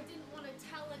 I didn't want to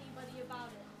tell anybody about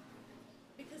it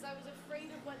because I was afraid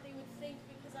of what they would think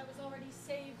because I was already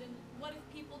saved. And what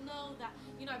if people know that,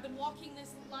 I've been walking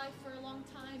this life for a long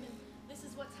time and this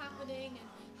is what's happening and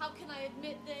how can I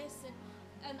admit this?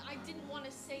 And I didn't want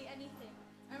to say anything.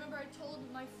 I remember I told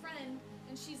my friend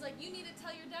and she's like, you need to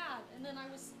tell your dad. And then I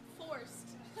was forced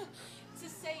to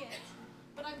say it.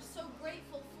 But I'm so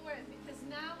grateful for it because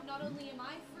now not only am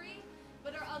I free,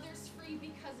 but are others free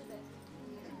because of it.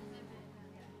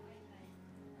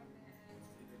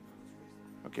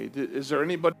 Okay, is there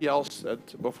anybody else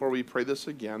that, before we pray this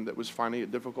again, that was finding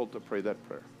it difficult to pray that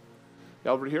prayer?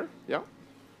 Yeah, over here? Yeah?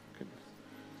 Okay.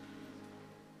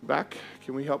 Back,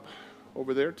 can we help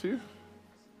over there too?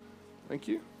 Thank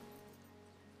you.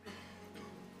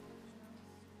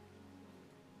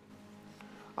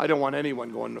 I don't want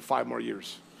anyone going to 5 more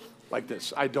years like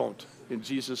this. I don't. In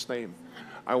Jesus' name,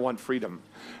 I want freedom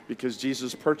because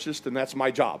Jesus purchased and that's my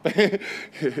job.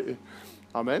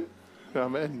 Amen?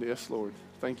 Amen. Yes, Lord.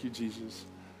 Thank you, Jesus.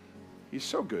 He's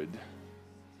so good.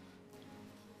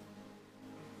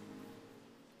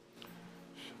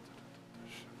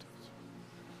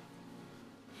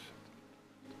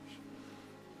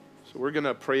 So we're going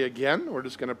to pray again. We're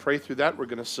just going to pray through that. We're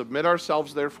going to submit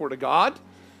ourselves, therefore, to God.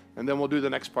 And then we'll do the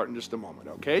next part in just a moment,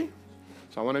 okay?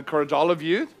 So I want to encourage all of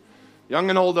you, young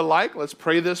and old alike, let's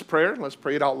pray this prayer. Let's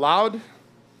pray it out loud.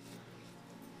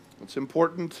 It's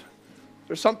important.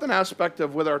 There's something aspect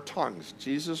of with our tongues.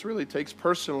 Jesus really takes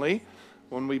personally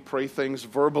when we pray things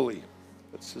verbally.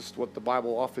 That's just what the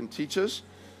Bible often teaches,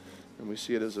 and we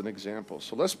see it as an example.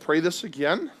 So let's pray this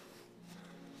again.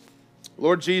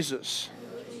 Lord Jesus,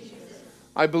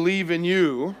 I believe in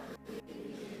you.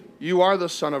 You are the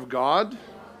Son of God.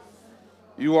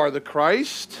 You are the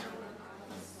Christ.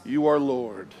 You are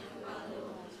Lord.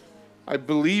 I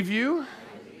believe you.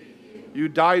 You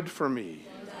died for me.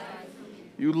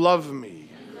 You love me.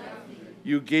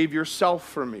 You gave yourself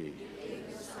for me.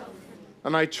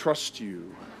 And I trust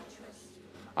you.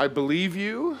 I believe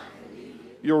you.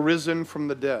 You're risen from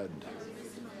the dead.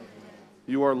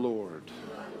 You are Lord.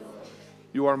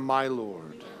 You are my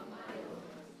Lord.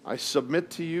 I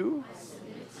submit to you.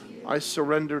 I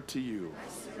surrender to you.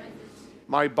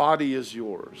 My body is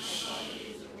yours.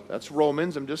 That's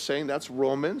Romans. I'm just saying that's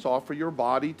Romans. Offer your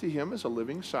body to him as a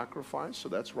living sacrifice. So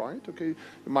that's right. Okay.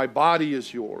 My body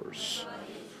is yours.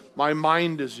 My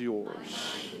mind is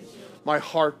yours. My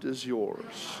heart is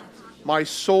yours. My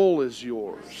soul is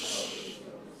yours.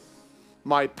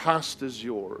 My past is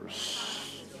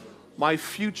yours. My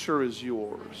future is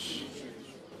yours.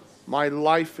 My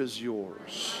life is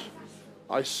yours.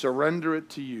 I surrender it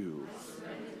to you.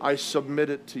 I submit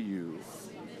it to you.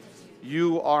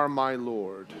 You are my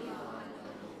Lord.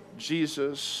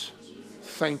 Jesus,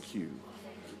 thank you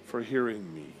for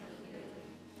hearing me.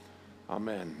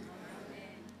 Amen.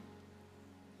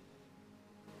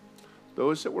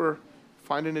 Those that were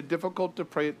finding it difficult to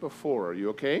pray it before, are you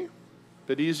okay? A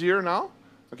bit easier now?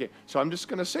 Okay, so I'm just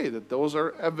going to say that those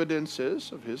are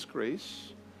evidences of his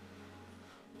grace.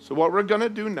 So what we're going to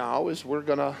do now is we're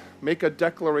going to make a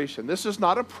declaration. This is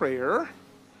not a prayer.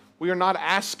 We are not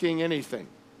asking anything.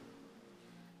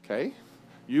 Okay?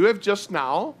 You have just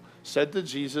now said to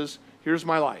Jesus, here's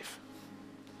my life.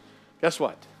 Guess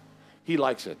what? He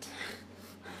likes it.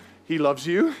 He loves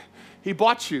you. He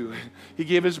bought you. He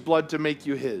gave his blood to make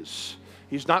you his.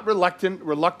 He's not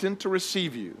reluctant to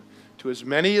receive you. To as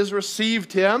many as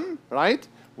received him, right?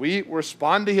 We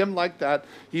respond to him like that.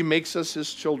 He makes us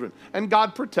his children. And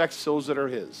God protects those that are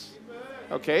his.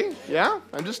 Okay? Yeah?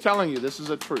 I'm just telling you, this is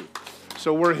a truth.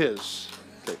 So we're his.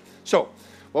 Okay. So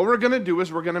what we're going to do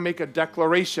is we're going to make a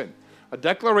declaration. A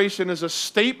declaration is a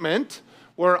statement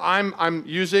where I'm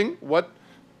using what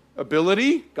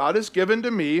ability God has given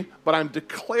to me, but I'm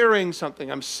declaring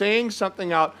something. I'm saying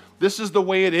something out. This is the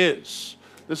way it is.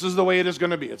 This is the way it is going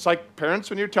to be. It's like parents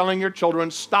when you're telling your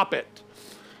children, stop it.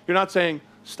 You're not saying,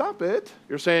 stop it.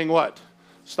 You're saying what?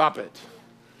 Stop it.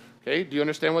 Okay, do you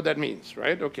understand what that means,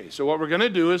 right? Okay, so what we're going to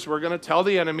do is we're going to tell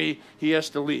the enemy he has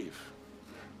to leave.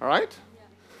 All right? Yeah.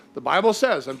 The Bible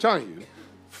says, I'm telling you,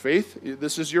 faith,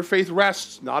 this is your faith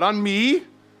rests not on me,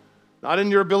 not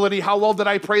in your ability. How well did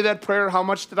I pray that prayer? How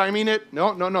much did I mean it?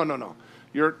 No.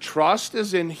 Your trust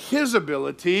is in his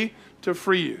ability to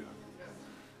free you.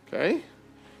 Okay?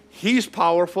 He's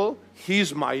powerful.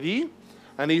 He's mighty.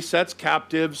 and he sets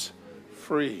captives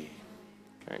free.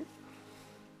 Okay?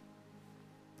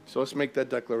 So let's make that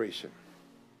declaration.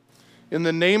 In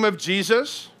the name of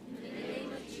Jesus,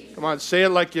 come on, say it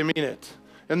like you mean it.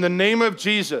 In the name of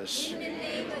Jesus,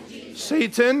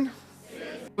 Satan,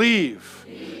 leave.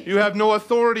 You have no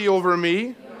authority over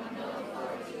me.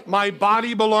 My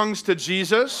body belongs to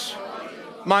Jesus.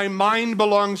 My mind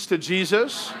belongs to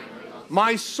Jesus.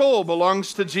 My soul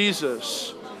belongs to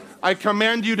Jesus. I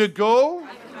command you to go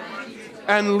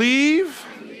and leave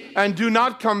and do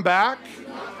not come back.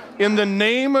 In the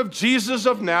name of Jesus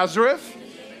of Nazareth,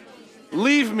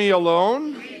 leave me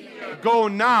alone. Go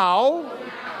now.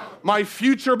 My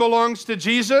future belongs to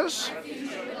Jesus.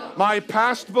 My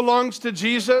past belongs to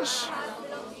Jesus.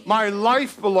 My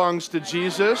life belongs to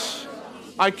Jesus.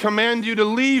 I command you to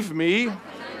leave me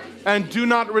and do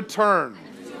not return.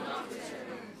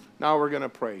 Now we're going to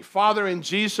pray. Father, in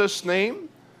Jesus' name,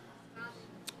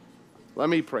 let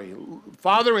me pray.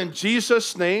 Father, in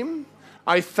Jesus' name,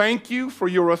 I thank you for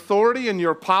your authority and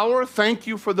your power. Thank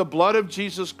you for the blood of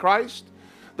Jesus Christ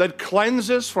that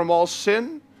cleanses from all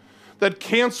sin, that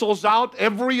cancels out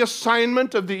every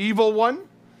assignment of the evil one.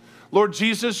 Lord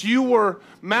Jesus, you were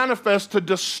manifest to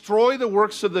destroy the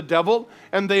works of the devil,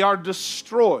 and they are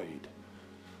destroyed.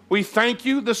 We thank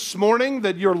you this morning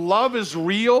that your love is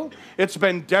real. It's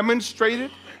been demonstrated.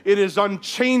 It is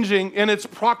unchanging in its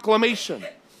proclamation.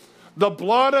 The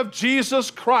blood of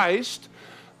Jesus Christ,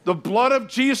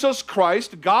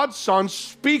 God's Son,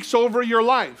 speaks over your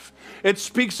life. It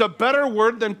speaks a better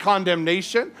word than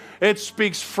condemnation. It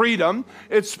speaks freedom.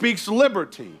 It speaks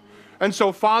liberty. And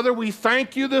so, Father, we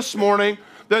thank you this morning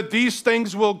that these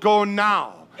things will go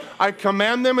now. I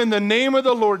command them in the name of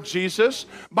the Lord Jesus,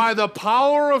 by the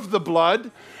power of the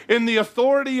blood, in the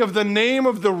authority of the name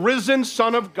of the risen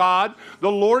Son of God,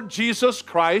 the Lord Jesus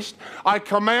Christ. I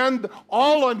command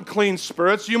all unclean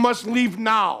spirits, you must leave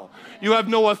now. You have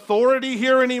no authority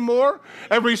here anymore.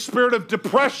 Every spirit of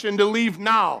depression to leave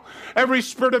now. Every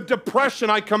spirit of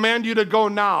depression, I command you to go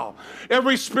now.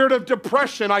 Every spirit of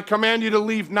depression, I command you to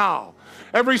leave now.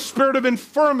 Every spirit of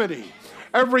infirmity,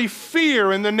 every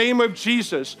fear in the name of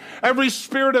Jesus, every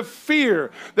spirit of fear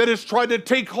that has tried to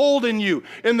take hold in you,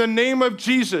 in the name of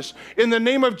Jesus,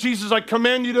 I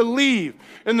command you to leave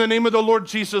in the name of the Lord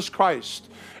Jesus Christ.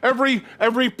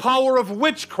 Every power of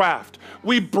witchcraft,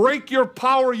 we break your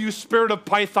power, you spirit of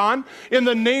Python, in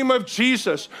the name of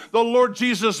Jesus. The Lord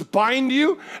Jesus bind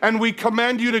you, and we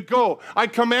command you to go. I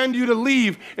command you to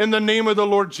leave in the name of the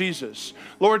Lord Jesus.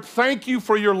 Lord, thank you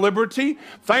for your liberty.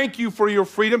 Thank you for your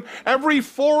freedom. Every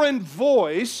foreign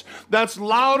voice that's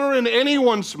louder in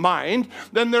anyone's mind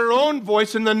than their own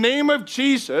voice, in the name of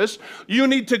Jesus, you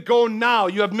need to go now.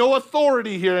 You have no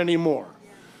authority here anymore.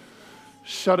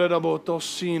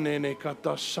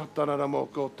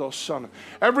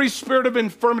 Every spirit of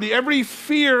infirmity, every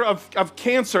fear of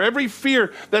cancer, every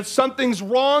fear that something's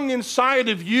wrong inside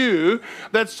of you,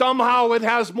 that somehow it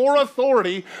has more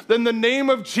authority than the name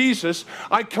of Jesus,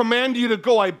 I command you to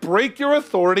go. I break your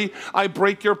authority. I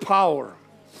break your power.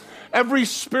 Every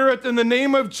spirit in the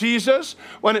name of Jesus,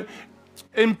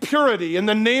 impurity, in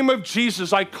the name of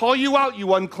Jesus, I call you out,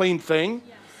 you unclean thing.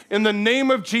 In the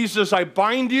name of Jesus, I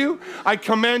bind you. I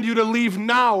command you to leave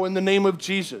now in the name of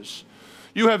Jesus.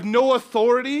 You have no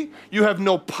authority. You have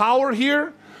no power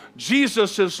here.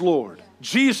 Jesus is Lord.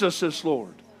 Jesus is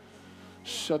Lord.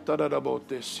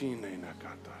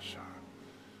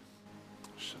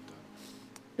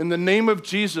 In the name of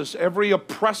Jesus, every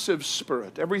oppressive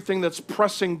spirit, everything that's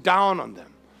pressing down on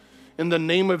them, in the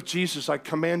name of Jesus, I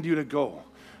command you to go.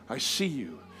 I see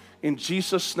you. In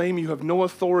Jesus' name, you have no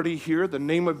authority here. The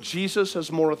name of Jesus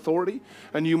has more authority,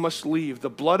 and you must leave. The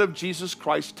blood of Jesus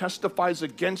Christ testifies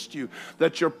against you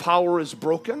that your power is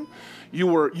broken. You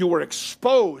were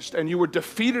exposed, and you were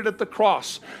defeated at the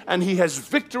cross, and he has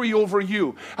victory over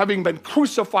you, having been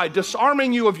crucified,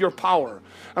 disarming you of your power.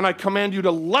 And I command you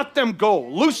to let them go.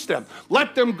 Loose them.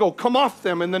 Let them go. Come off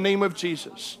them in the name of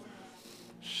Jesus.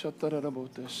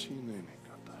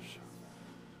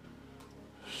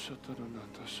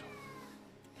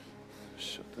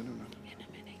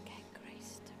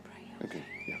 Okay,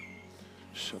 yeah.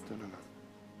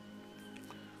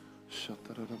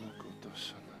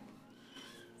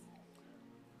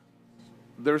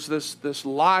 There's this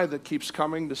lie that keeps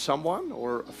coming to someone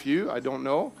or a few, I don't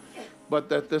know, but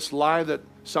that this lie that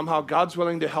somehow God's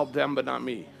willing to help them but not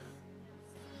me.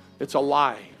 It's a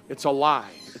lie. It's a lie.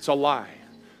 It's a lie.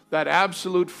 That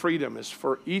absolute freedom is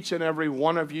for each and every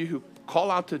one of you who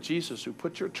call out to Jesus, who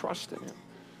put your trust in him.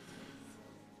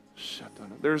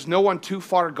 There's no one too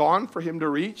far gone for him to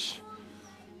reach.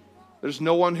 There's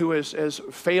no one who has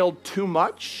failed too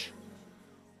much.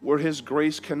 where his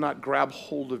grace cannot grab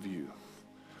hold of you.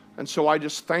 And so I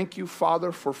just thank you,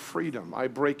 Father, for freedom. I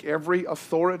break every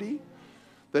authority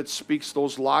that speaks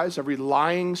those lies, every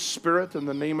lying spirit in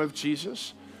the name of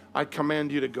Jesus. I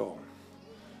command you to go.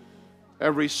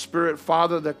 Every spirit,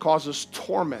 Father, that causes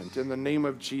torment in the name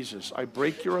of Jesus, I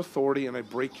break your authority and I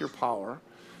break your power.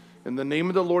 In the name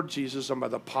of the Lord Jesus and by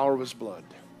the power of his blood.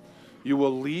 You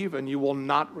will leave and you will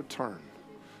not return.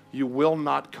 You will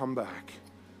not come back.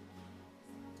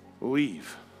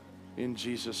 Leave in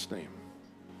Jesus' name.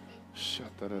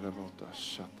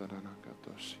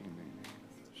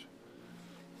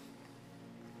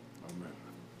 Amen.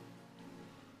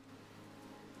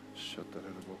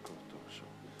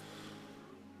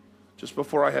 Just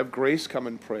before I have Grace come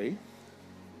and pray,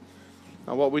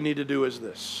 now what we need to do is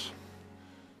this.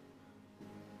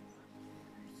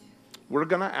 We're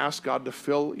going to ask God to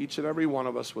fill each and every one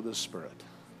of us with his Spirit.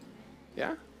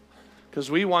 Yeah?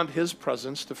 Because we want his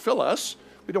presence to fill us.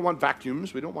 We don't want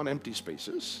vacuums. We don't want empty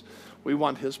spaces. We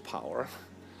want his power.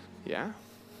 Yeah?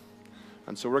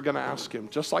 And so we're going to ask him,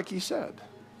 just like he said.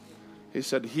 He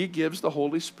said, he gives the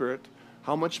Holy Spirit.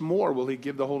 How much more will he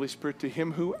give the Holy Spirit to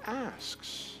him who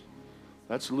asks?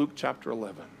 That's Luke chapter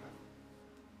 11.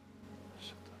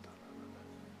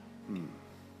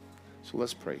 So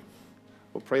let's pray.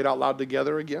 We'll pray it out loud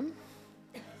together again.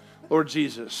 Lord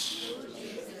Jesus,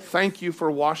 thank you for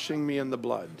washing me in the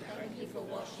blood.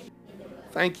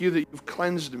 Thank you that you've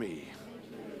cleansed me.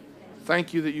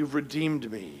 Thank you that you've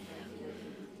redeemed me.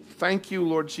 Thank you,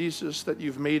 Lord Jesus, that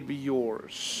you've made me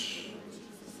yours.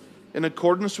 In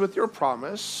accordance with your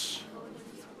promise,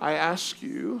 I ask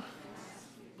you,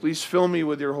 please fill me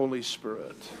with your Holy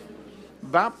Spirit.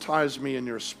 Baptize me in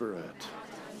your Spirit.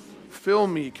 Fill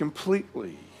me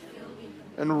completely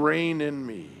and reign in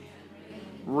me.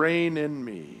 Reign in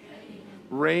me.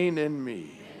 Reign in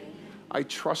me. I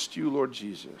trust you, Lord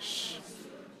Jesus.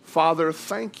 Father,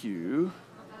 thank you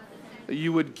that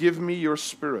you would give me your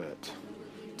Spirit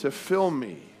to fill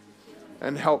me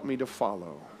and help me to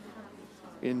follow.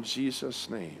 In Jesus'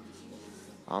 name,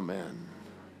 amen.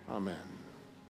 Amen.